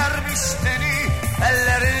havle eylermiş seni.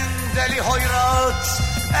 Ellerin deli hoyrat,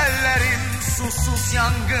 ellerin susuz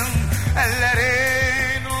yangın,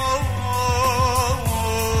 ellerin oy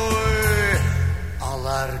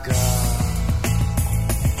alarga.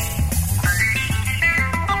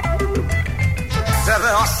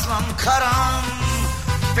 Deve aslan karan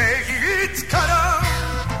ve yiğit karan,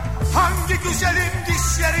 hangi güzelin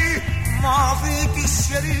dişleri mavi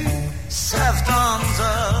dişleri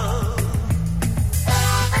sevdanda.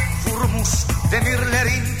 Vurmuş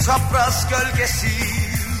demirlerin çapraz gölgesi,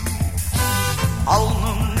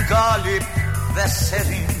 alnın galip ve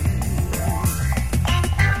serin.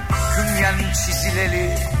 Künyen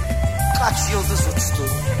çizileli kaç yıldız uçtu,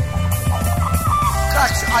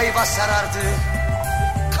 kaç ayva sarardı,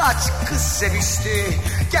 kaç kız sevişti.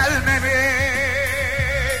 Gelmemiş,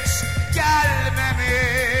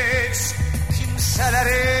 gelmemiş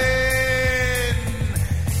kimselerin,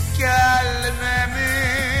 gelmemiş,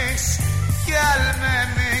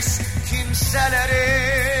 gelmemiş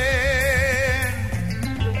kimselerin.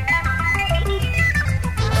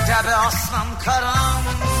 Deve aslan karan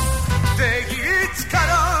ve yiğit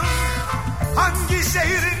karan, hangi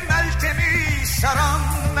zehrin meltemi saran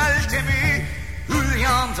meltemi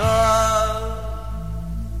hülyanda.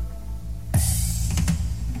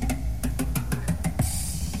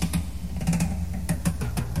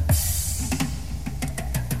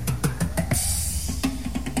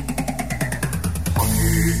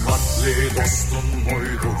 Hakikatli dostun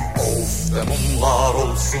muydu? Of de mumlar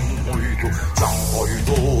olsun muydu? Can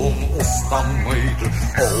koyduğum ustam mıydı?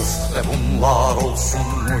 Of de bunlar olsun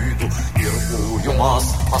muydu? Bir uyumaz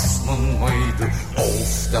hasmın mıydı?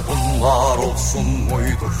 Of de bunlar olsun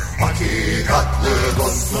muydu? Hakikatli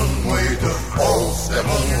dostun muydu? Of de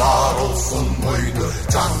bunlar olsun muydu?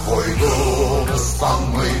 Can koyduğum ustam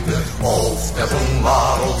mıydı? Of de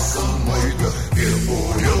bunlar olsun muydu? Bir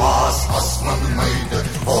uyumaz hasmın mıydı?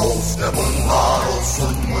 Of de bunlar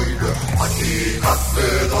olsun muydu?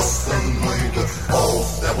 Hakikatli dostun muydu?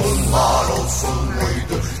 Of de bunlar olsun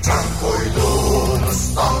muydu? Can koyduğun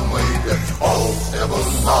ustan mıydı? Of de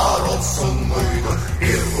bunlar olsun muydu?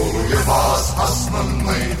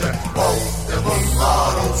 mıydı? Oh de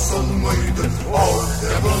bunlar olsun muydu? Oh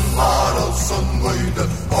de bunlar olsun muydu?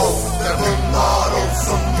 Oh de bunlar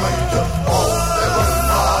olsun muydu? Oh de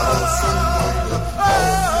bunlar olsun muydu? Oh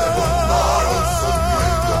de bunlar olsun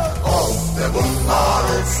muydu? Oh de bunlar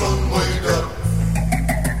olsun muydu?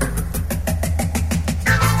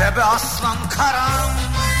 Debe aslan karam,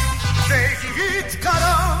 de yiğit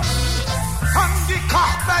karam. Hangi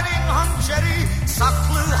kahvenin hançeri,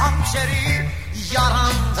 saklı hançeri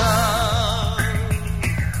yaranda.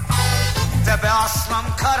 Debe aslan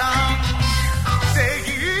karam, de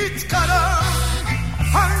yiğit karam.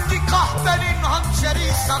 Hangi kahvenin hançeri,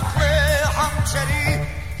 saklı hançeri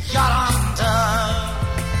yaranda.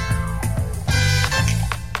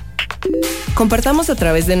 Compartamos a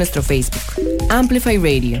través de nuestro Facebook, Amplify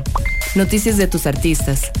Radio. Noticias de tus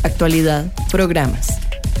artistas, actualidad, programas.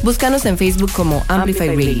 Búscanos en Facebook como Amplify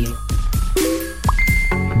Radio.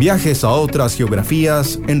 Viajes a otras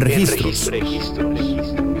geografías en registros.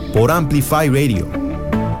 Por Amplify Radio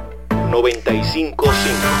 95.5.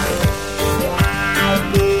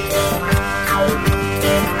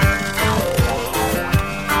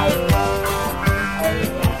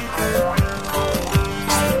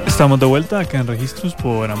 Estamos de vuelta acá en Registros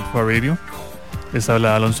por Amplify Radio. Les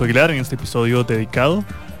habla Alonso Aguilar en este episodio dedicado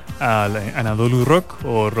al Anatolian Rock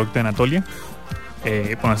o rock de Anatolia.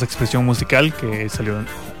 Con esa expresión musical que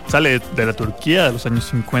sale de la Turquía de los años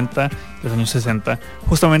 50, de los años 60,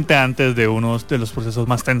 justamente antes de uno de los procesos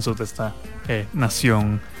más tensos de esta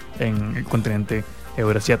nación en el continente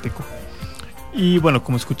eurasiático. Y bueno,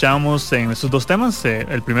 como escuchábamos en estos dos temas,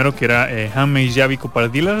 el primero que era Hamme Javi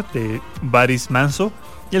Kopardilar de Baris Manso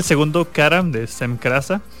y el segundo Karam de Sem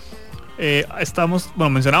Krasa.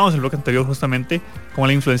 Mencionábamos en el bloque anterior justamente como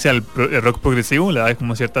la influencia del rock progresivo le da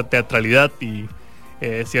como cierta teatralidad y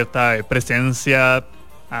cierta presencia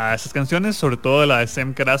a esas canciones, sobre todo la de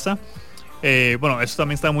Sem Krasa. Eso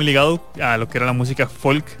también está muy ligado a lo que era la música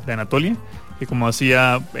folk de Anatolia, que como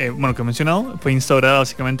decía, que he mencionado, fue instaurada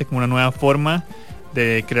básicamente como una nueva forma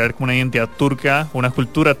de crear como una identidad turca, una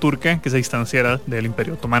cultura turca que se distanciara del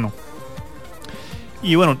Imperio Otomano.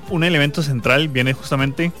 Y bueno, un elemento central viene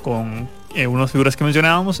justamente con unas figuras que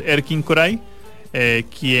mencionábamos, Erkin Koray,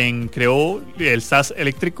 quien creó el saz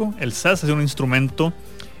eléctrico. El saz es un instrumento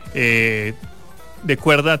de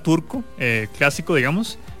cuerda turco, clásico,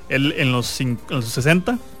 digamos. Él en los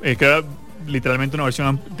 60 creó literalmente una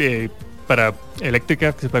versión para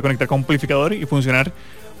eléctrica que se puede conectar con un amplificador y funcionar,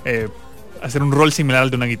 hacer un rol similar al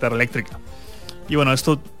de una guitarra eléctrica. Y bueno,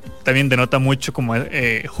 esto también denota mucho como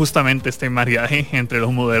justamente este maridaje entre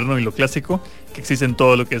lo moderno y lo clásico que existe en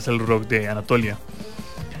todo lo que es el rock de Anatolia.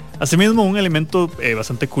 Asimismo, un elemento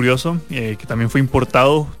bastante curioso que también fue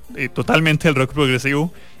importado totalmente del rock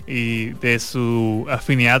progresivo y de su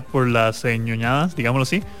afinidad por las ñoñadas, digámoslo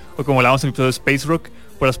así, o como hablábamos en el episodio de Space Rock,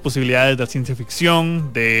 por las posibilidades de la ciencia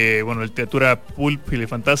ficción, de literatura pulp y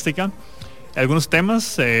fantástica. Algunos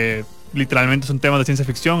temas literalmente son temas de ciencia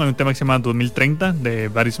ficción. Hay un tema que se llama 2030 de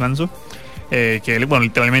Baris Manso, que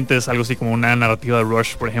literalmente es algo así como una narrativa de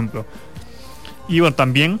Rush, por ejemplo. Y bueno,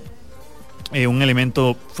 también un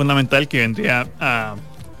elemento fundamental que vendría a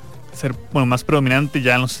ser más predominante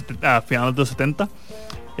ya a finales de los 70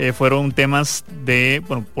 fueron temas de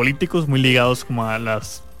políticos muy ligados como a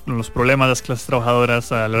los problemas de las clases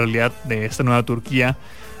trabajadoras, a la realidad de esta nueva Turquía,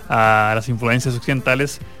 a las influencias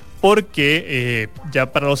occidentales, porque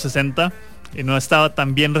ya para los 60 no estaba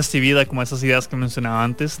tan bien recibida como esas ideas que mencionaba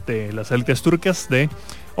antes de las élites turcas de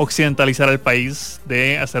occidentalizar al país,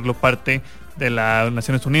 de hacerlo parte de las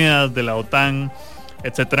Naciones Unidas, de la OTAN,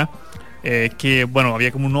 etcétera.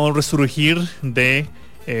 Había como un nuevo resurgir de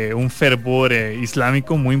un fervor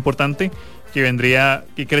islámico muy importante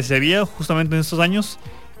que crecería justamente en estos años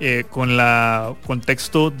con el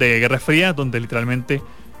contexto de Guerra Fría, donde literalmente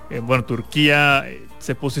Turquía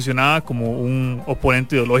se posicionaba como un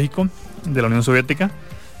oponente ideológico de la Unión Soviética.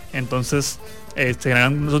 Entonces se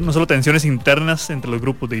generan no solo tensiones internas entre los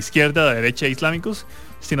grupos de izquierda, de derecha e islámicos,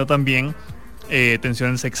 sino también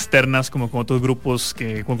tensiones externas como con otros grupos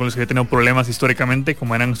con los que había tenido problemas históricamente,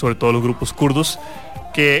 como eran sobre todo los grupos kurdos,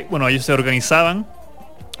 que ellos se organizaban,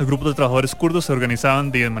 los grupos de trabajadores kurdos se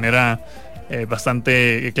organizaban de manera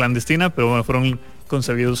bastante clandestina, pero fueron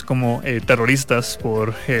concebidos como terroristas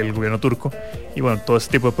por el gobierno turco. Y todo ese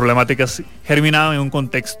tipo de problemáticas germinaban en un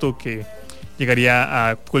contexto que llegaría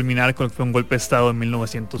a culminar con un golpe de Estado en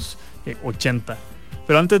 1980.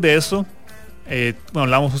 Pero antes de eso,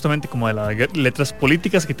 hablamos justamente como de las letras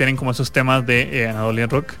políticas que tienen como esos temas de Anatolian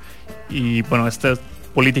Rock. Y estas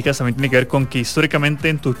políticas también tienen que ver con que históricamente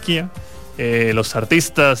en Turquía los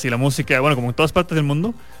artistas y la música, bueno, como en todas partes del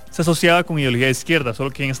mundo, se asociaba con ideología de izquierda, solo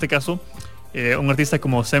que en este caso un artista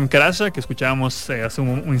como Sem Karasha, que escuchábamos hace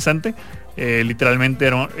un instante, literalmente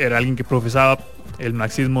era alguien que profesaba el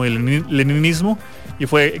marxismo y el leninismo y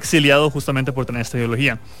fue exiliado justamente por tener esta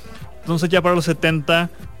ideología. Entonces ya para los 70,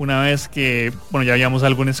 una vez que, bueno, ya habíamos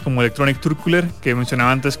álbumes como Electronic Turkuler, que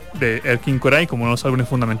mencionaba antes, de Erkin Koray, como unos álbumes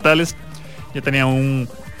fundamentales, ya tenía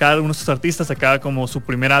cada uno de estos artistas sacaba como su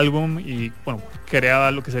primer álbum y, bueno, creaba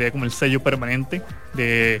lo que sería como el sello permanente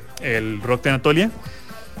del rock de Anatolia.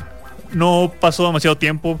 No pasó demasiado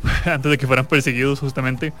tiempo antes de que fueran perseguidos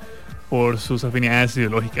justamente por sus afinidades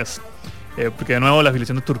ideológicas. Porque de nuevo la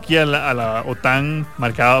afiliación de Turquía a la OTAN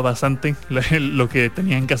marcaba bastante lo que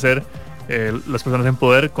tenían que hacer las personas en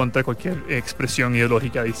poder contra cualquier expresión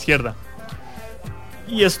ideológica de izquierda.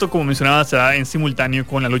 Y esto, como mencionaba, se da en simultáneo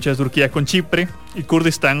con la lucha de Turquía con Chipre y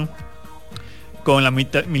Kurdistán, con la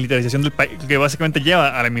militarización del país, que básicamente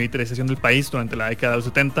lleva a la militarización del país durante la década de los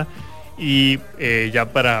 70. Y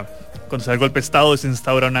ya para cuando se da el golpe de Estado se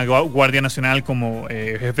instaura una Guardia Nacional como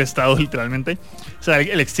jefe de Estado, literalmente. O sea,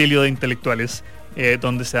 el exilio de intelectuales,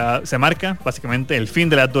 donde se marca básicamente el fin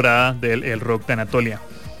de la edad dorada del rock de Anatolia.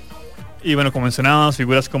 Y bueno, como mencionábamos,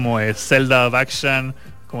 figuras como Zelda Bakshan,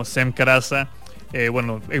 como Sem Karasha,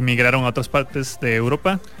 bueno, emigraron a otras partes de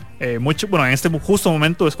Europa. Bueno, en este justo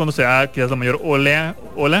momento es cuando se da quizás la mayor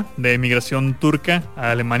ola de emigración turca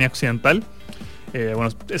a Alemania Occidental. Bueno,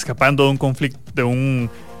 escapando de un conflicto, de un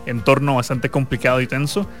entorno bastante complicado y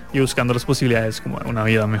tenso y buscando las posibilidades como una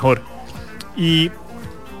vida mejor. Y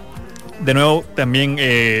de nuevo también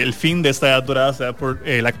el fin de esta edad dorada se da por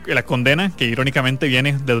la condena, que irónicamente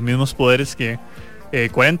viene de los mismos poderes que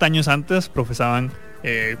 40 años antes profesaban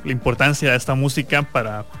la importancia de esta música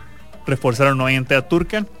para reforzar una nueva identidad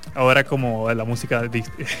turca. Ahora, como la música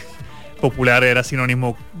popular era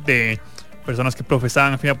sinónimo de personas que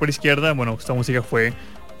profesaban afinidad por izquierda, bueno, esta música fue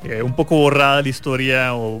un poco borrada de la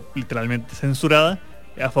historia o literalmente censurada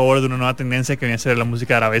a favor de una nueva tendencia que viene a ser la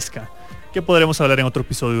música arabesca, que podremos hablar en otro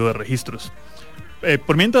episodio de Registros.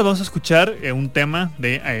 Por mientras vamos a escuchar un tema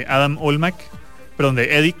de Adam Olmak, perdón,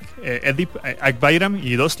 de Edip Akbayram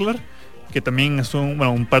y Dostlar, que también son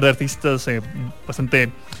un par de artistas bastante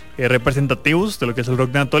representativos de lo que es el rock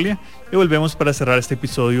de Anatolia, y volvemos para cerrar este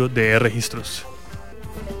episodio de Registros.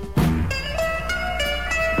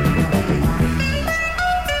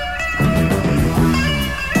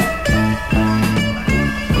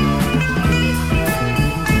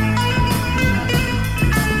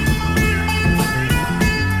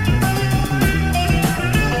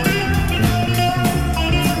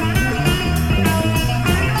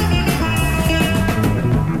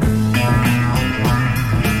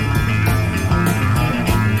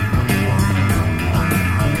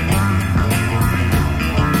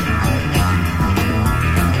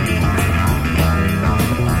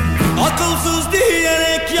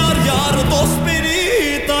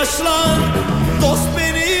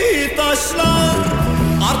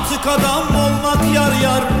 Artık adam olmak yar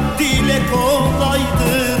yar dile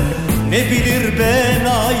kolaydır. Ne bilir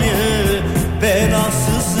belayı,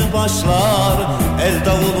 belasız başlar. El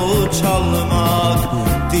davulu çalmak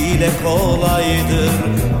dile kolaydır,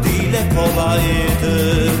 dile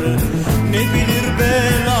kolaydır. Ne bilir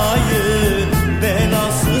belayı,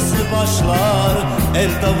 belasız başlar.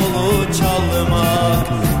 El davulu çalmak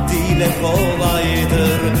dile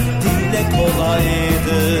kolaydır, dile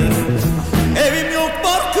kolaydır. Evim yok,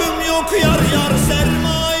 barkım yok, yar yar,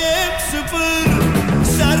 sermayem sıfır,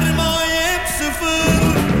 sermayem sıfır.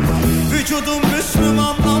 Vücudum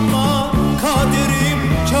Müslüman ama kaderim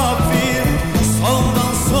kafir.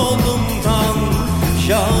 Sağımdan solumdan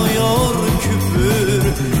yağıyor küfür.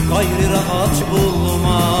 Gayri rahat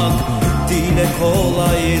bulmak dile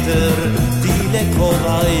kolaydır, dile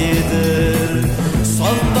kolaydır.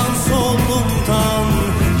 Sağımdan solumdan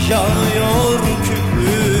yağıyor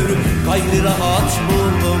küfür. Gayri rahat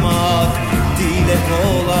bulmak dile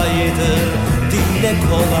kolaydır, dile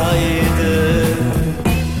kolaydır.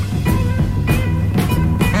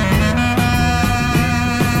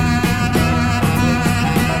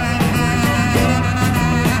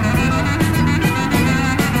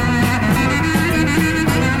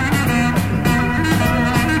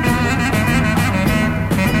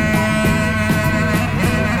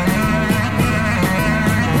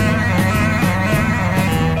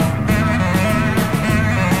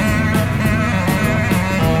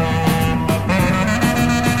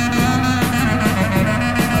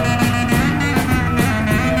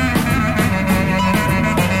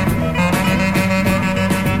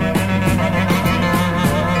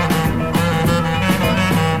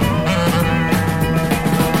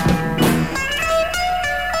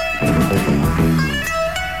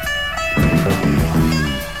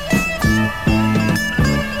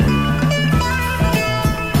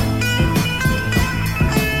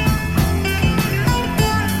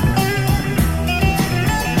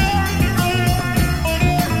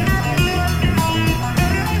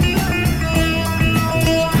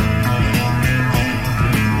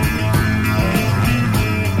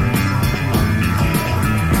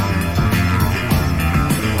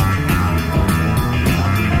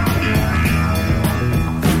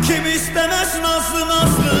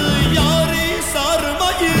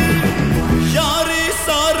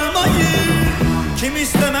 Kim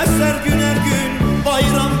istemez her gün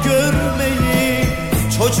bayram görmeyi.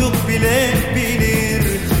 Çocuk bile bilir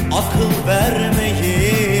akıl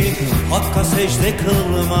vermeyi. Hakka secde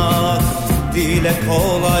kılmak dile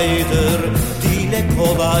kolaydır, dile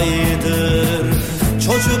kolaydır.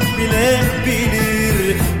 Çocuk bile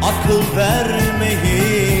bilir akıl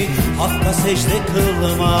vermeyi. Hakka secde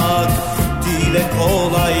kılmak dile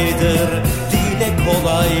kolaydır, dile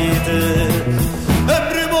kolaydır.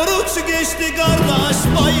 Ömrüm oruç geçti kardeş,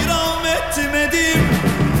 bayram etmedim,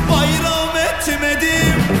 bayram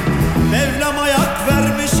etmedim. Mevlam ayak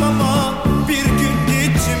vermiş ama bir gün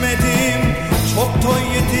gitmedim. Çok toy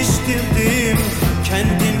yetiştirdim,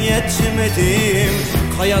 kendim yetmedim.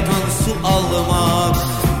 Kayadan su almak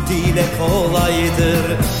dile kolaydır,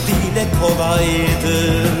 dile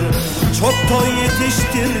kolaydır. Çok toy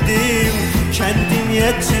yetiştirdim, kendim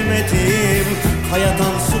yetmedim.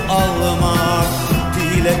 Kayadan su almak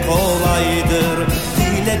dile kolaydır,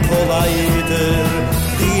 dile kolaydır,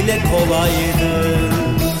 dile kolaydır.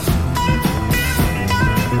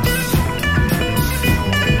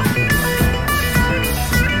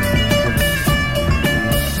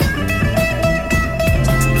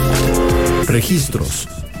 Registros,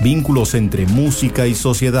 vínculos entre música y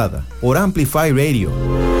sociedad, por Amplify Radio.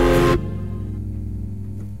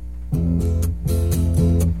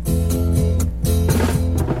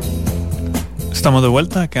 Estamos de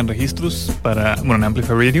vuelta acá en Registros en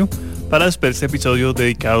Amplify Radio para despedir este episodio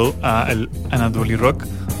dedicado al Anatolian Rock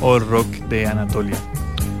o rock de Anatolia.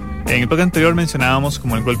 En el bloque anterior mencionábamos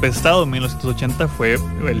como el golpe de Estado en 1980 fue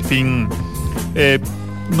el fin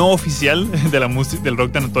no oficial de del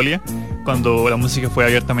rock de Anatolia, cuando la música fue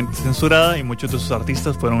abiertamente censurada y muchos de sus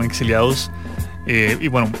artistas fueron exiliados y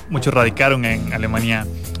muchos radicaron en Alemania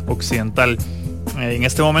Occidental. En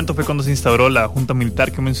este momento fue cuando se instauró la junta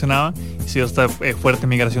militar que mencionaba y se dio esta fuerte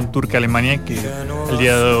migración turca a Alemania, que el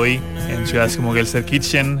día de hoy en ciudades como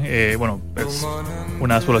Gelsenkirchen es una de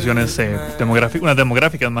las poblaciones unas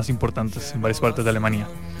demográficas más importantes en varias partes de Alemania.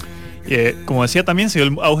 Como decía, también se dio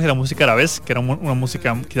el auge de la música arabesque, que era una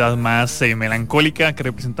música quizás más melancólica, que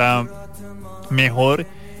representaba mejor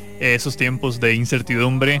esos tiempos de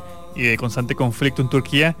incertidumbre y de constante conflicto en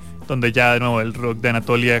Turquía, donde ya de nuevo el rock de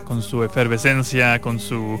Anatolia, con su efervescencia, con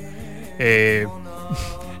su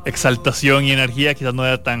exaltación y energía, quizás no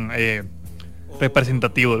era tan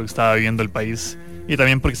representativo de lo que estaba viviendo el país, y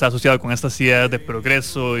también porque estaba asociado con estas ideas de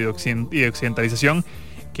progreso y de occidentalización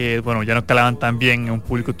que ya no calaban tan bien en un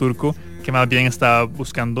público turco, que más bien estaba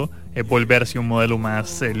buscando volver hacia un modelo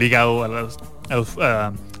más ligado a los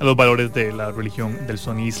valores de la religión del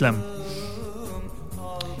suní islam.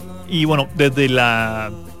 Y desde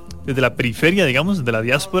la periferia, digamos, desde la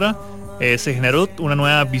diáspora, se generó una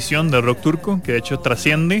nueva visión del rock turco, que de hecho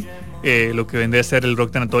trasciende lo que vendría a ser el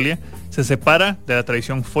rock de Anatolia. Se separa de la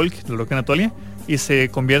tradición folk del rock de Anatolia y se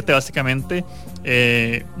convierte básicamente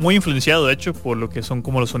muy influenciado, de hecho, por lo que son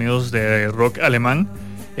como los sonidos de rock alemán.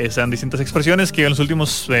 Se dan distintas expresiones que en los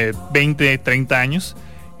últimos 20, 30 años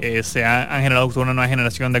se han generado toda una nueva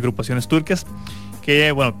generación de agrupaciones turcas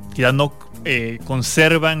que, quizás no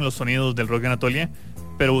conservan los sonidos del rock de Anatolia,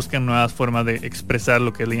 pero buscan nuevas formas de expresar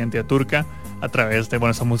lo que es la identidad turca a través de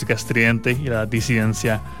esa música estridente y la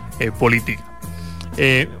disidencia política.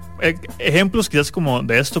 Ejemplos quizás como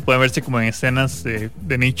de esto pueden verse como en escenas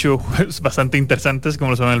de nicho bastante interesantes,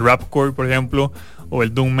 como lo son el rapcore, por ejemplo, o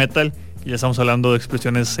el doom metal, y ya estamos hablando de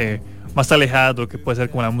expresiones más alejadas de lo que puede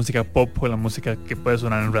ser como la música pop o la música que puede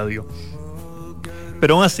sonar en radio.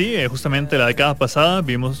 Pero aún así, justamente la década pasada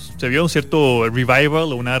se vio un cierto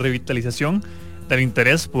revival o una revitalización del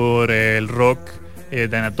interés por el rock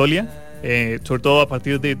de Anatolia, sobre todo a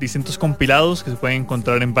partir de distintos compilados que se pueden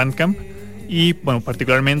encontrar en Bandcamp, y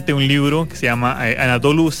particularmente un libro que se llama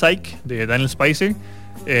Anadolu Psych de Daniel Spicer,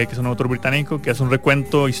 que es un autor británico que hace un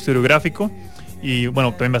recuento historiográfico y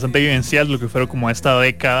también bastante vivencial de lo que fueron como esta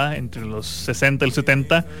década entre los 60 y los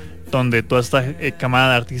 70, donde toda esta camada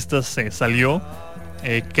de artistas salió,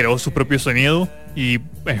 creó su propio sonido y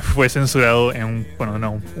fue censurado en un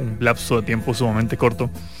lapso de tiempo sumamente corto.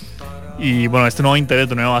 Y este nuevo interés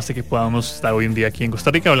de nuevo hace que podamos estar hoy en día aquí en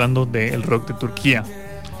Costa Rica hablando del rock de Turquía.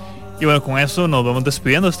 Y con eso nos vamos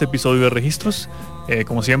despidiendo de este episodio de Registros.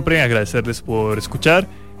 Como siempre, agradecerles por escuchar.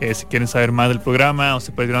 Si quieren saber más del programa o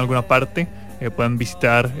se perdieron alguna parte, pueden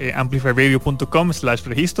visitar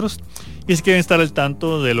amplifyradio.com/registros. Y si quieren estar al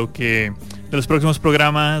tanto de los próximos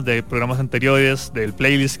programas, de programas anteriores, del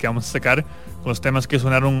playlist que vamos a sacar con los temas que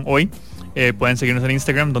sonaron hoy, pueden seguirnos en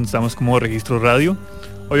Instagram, donde estamos como Registros Radio,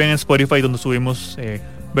 o bien en Spotify, donde subimos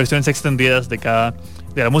versiones extendidas de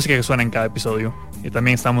la música que suena en cada episodio. Y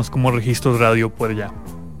también estamos como Registros Radio por allá.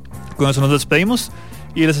 con eso nos despedimos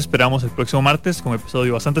y les esperamos el próximo martes con un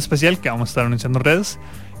episodio bastante especial que vamos a estar anunciando en redes,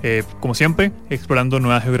 como siempre, explorando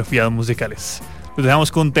nuevas geografías musicales. Los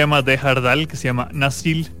dejamos con un tema de Hardal que se llama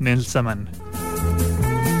Nasil Nel Zaman.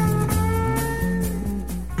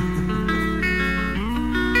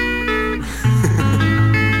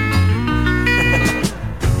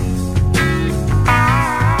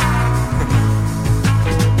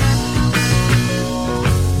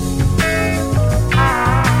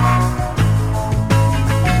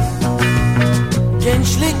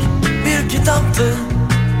 Gençlik bir kitaptı,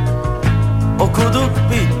 okuduk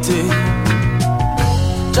bitti.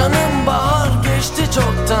 Canım bahar geçti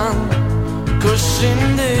çoktan, kış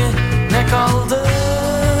şimdi ne kaldı?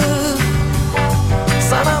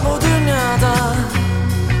 Sana bu dünyada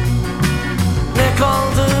ne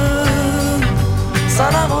kaldı?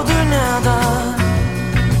 Sana bu dünyada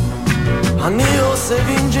hani o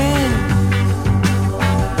sevincin,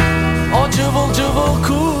 o cıvıl cıvıl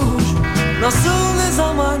kuş nasıl ne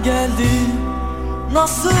zaman geldi,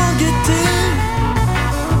 nasıl gitti?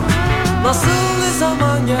 Nasıl ne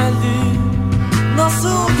zaman geldi,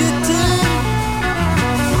 nasıl gitti?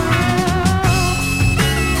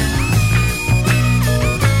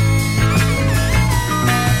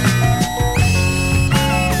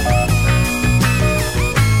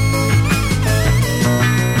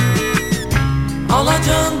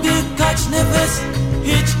 Alacağın birkaç nefes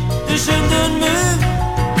hiç düşündün mü?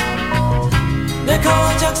 Ne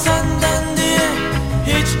kalacak senden diye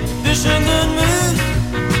hiç düşündün mü?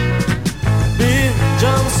 Bir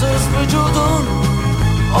cansız vücudun,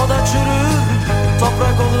 o da çürür,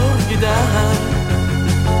 toprak olur gider.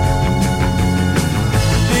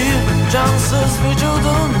 Bir cansız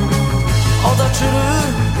vücudun, o da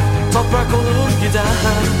çürür, toprak olur gider.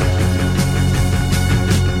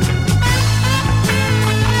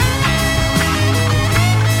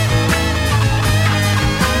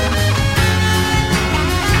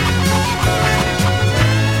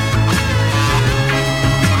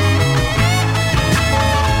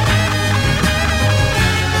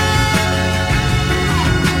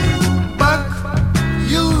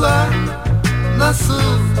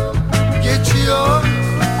 Nasıl geçiyor?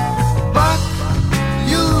 Bak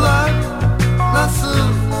yıllar nasıl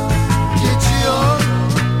geçiyor?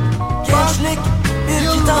 Gençlik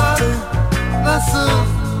bir kitaptı, nasıl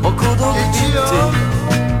okuduk geçiyor? Bitti.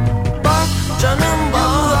 Bak canım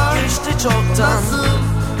bahar geçti çoktan, nasıl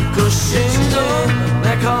kış şimdi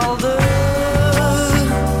ne kaldı?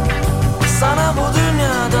 Sana bu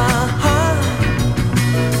dünyada ha,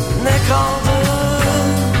 ne kaldı?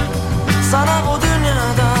 Sana bu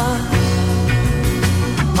dünyada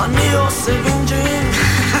hani o sevincin,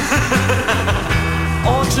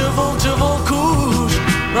 o cıvıl cıvıl kuş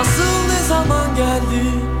nasıl ne zaman geldi,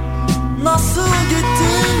 nasıl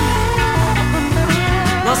gitti?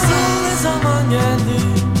 Nasıl ne zaman geldi,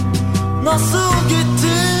 nasıl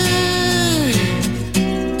gitti?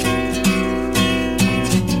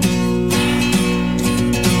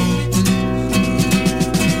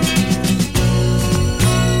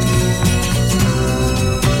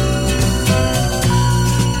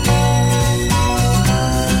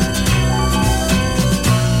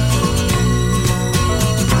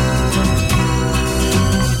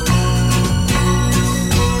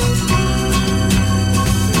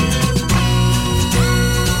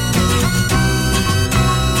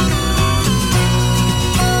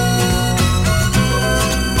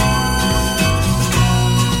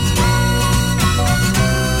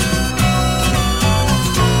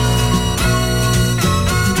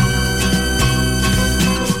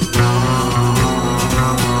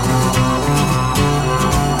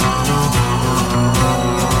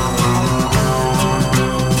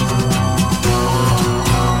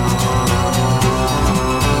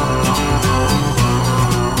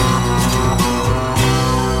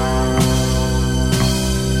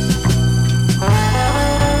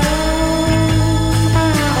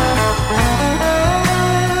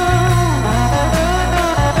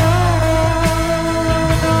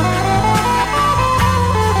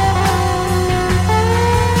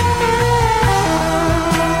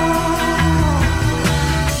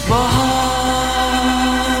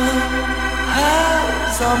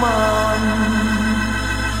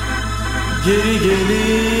 geri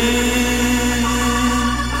gelir.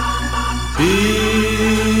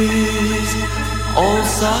 Biz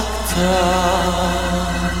olsak da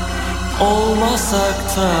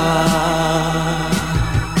olmasak da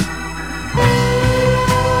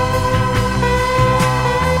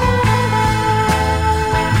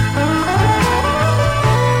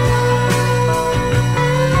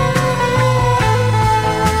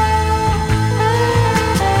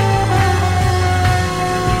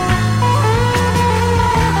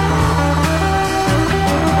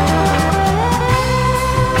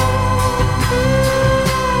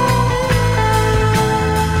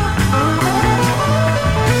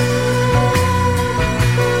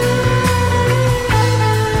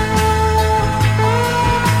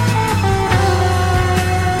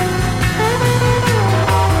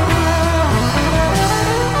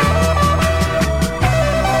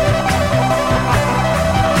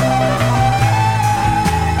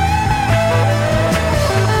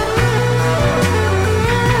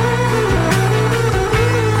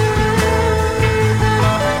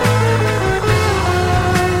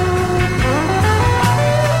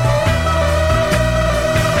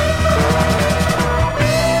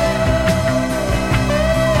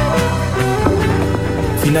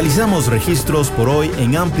Finalizamos registros por hoy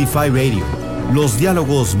en Amplify Radio. Los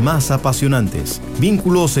diálogos más apasionantes,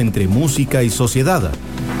 vínculos entre música y sociedad.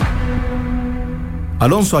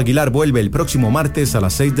 Alonso Aguilar vuelve el próximo martes a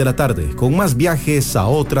las 6 de la tarde con más viajes a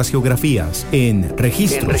otras geografías en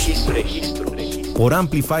Registros. Por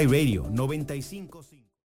Amplify Radio 95.5.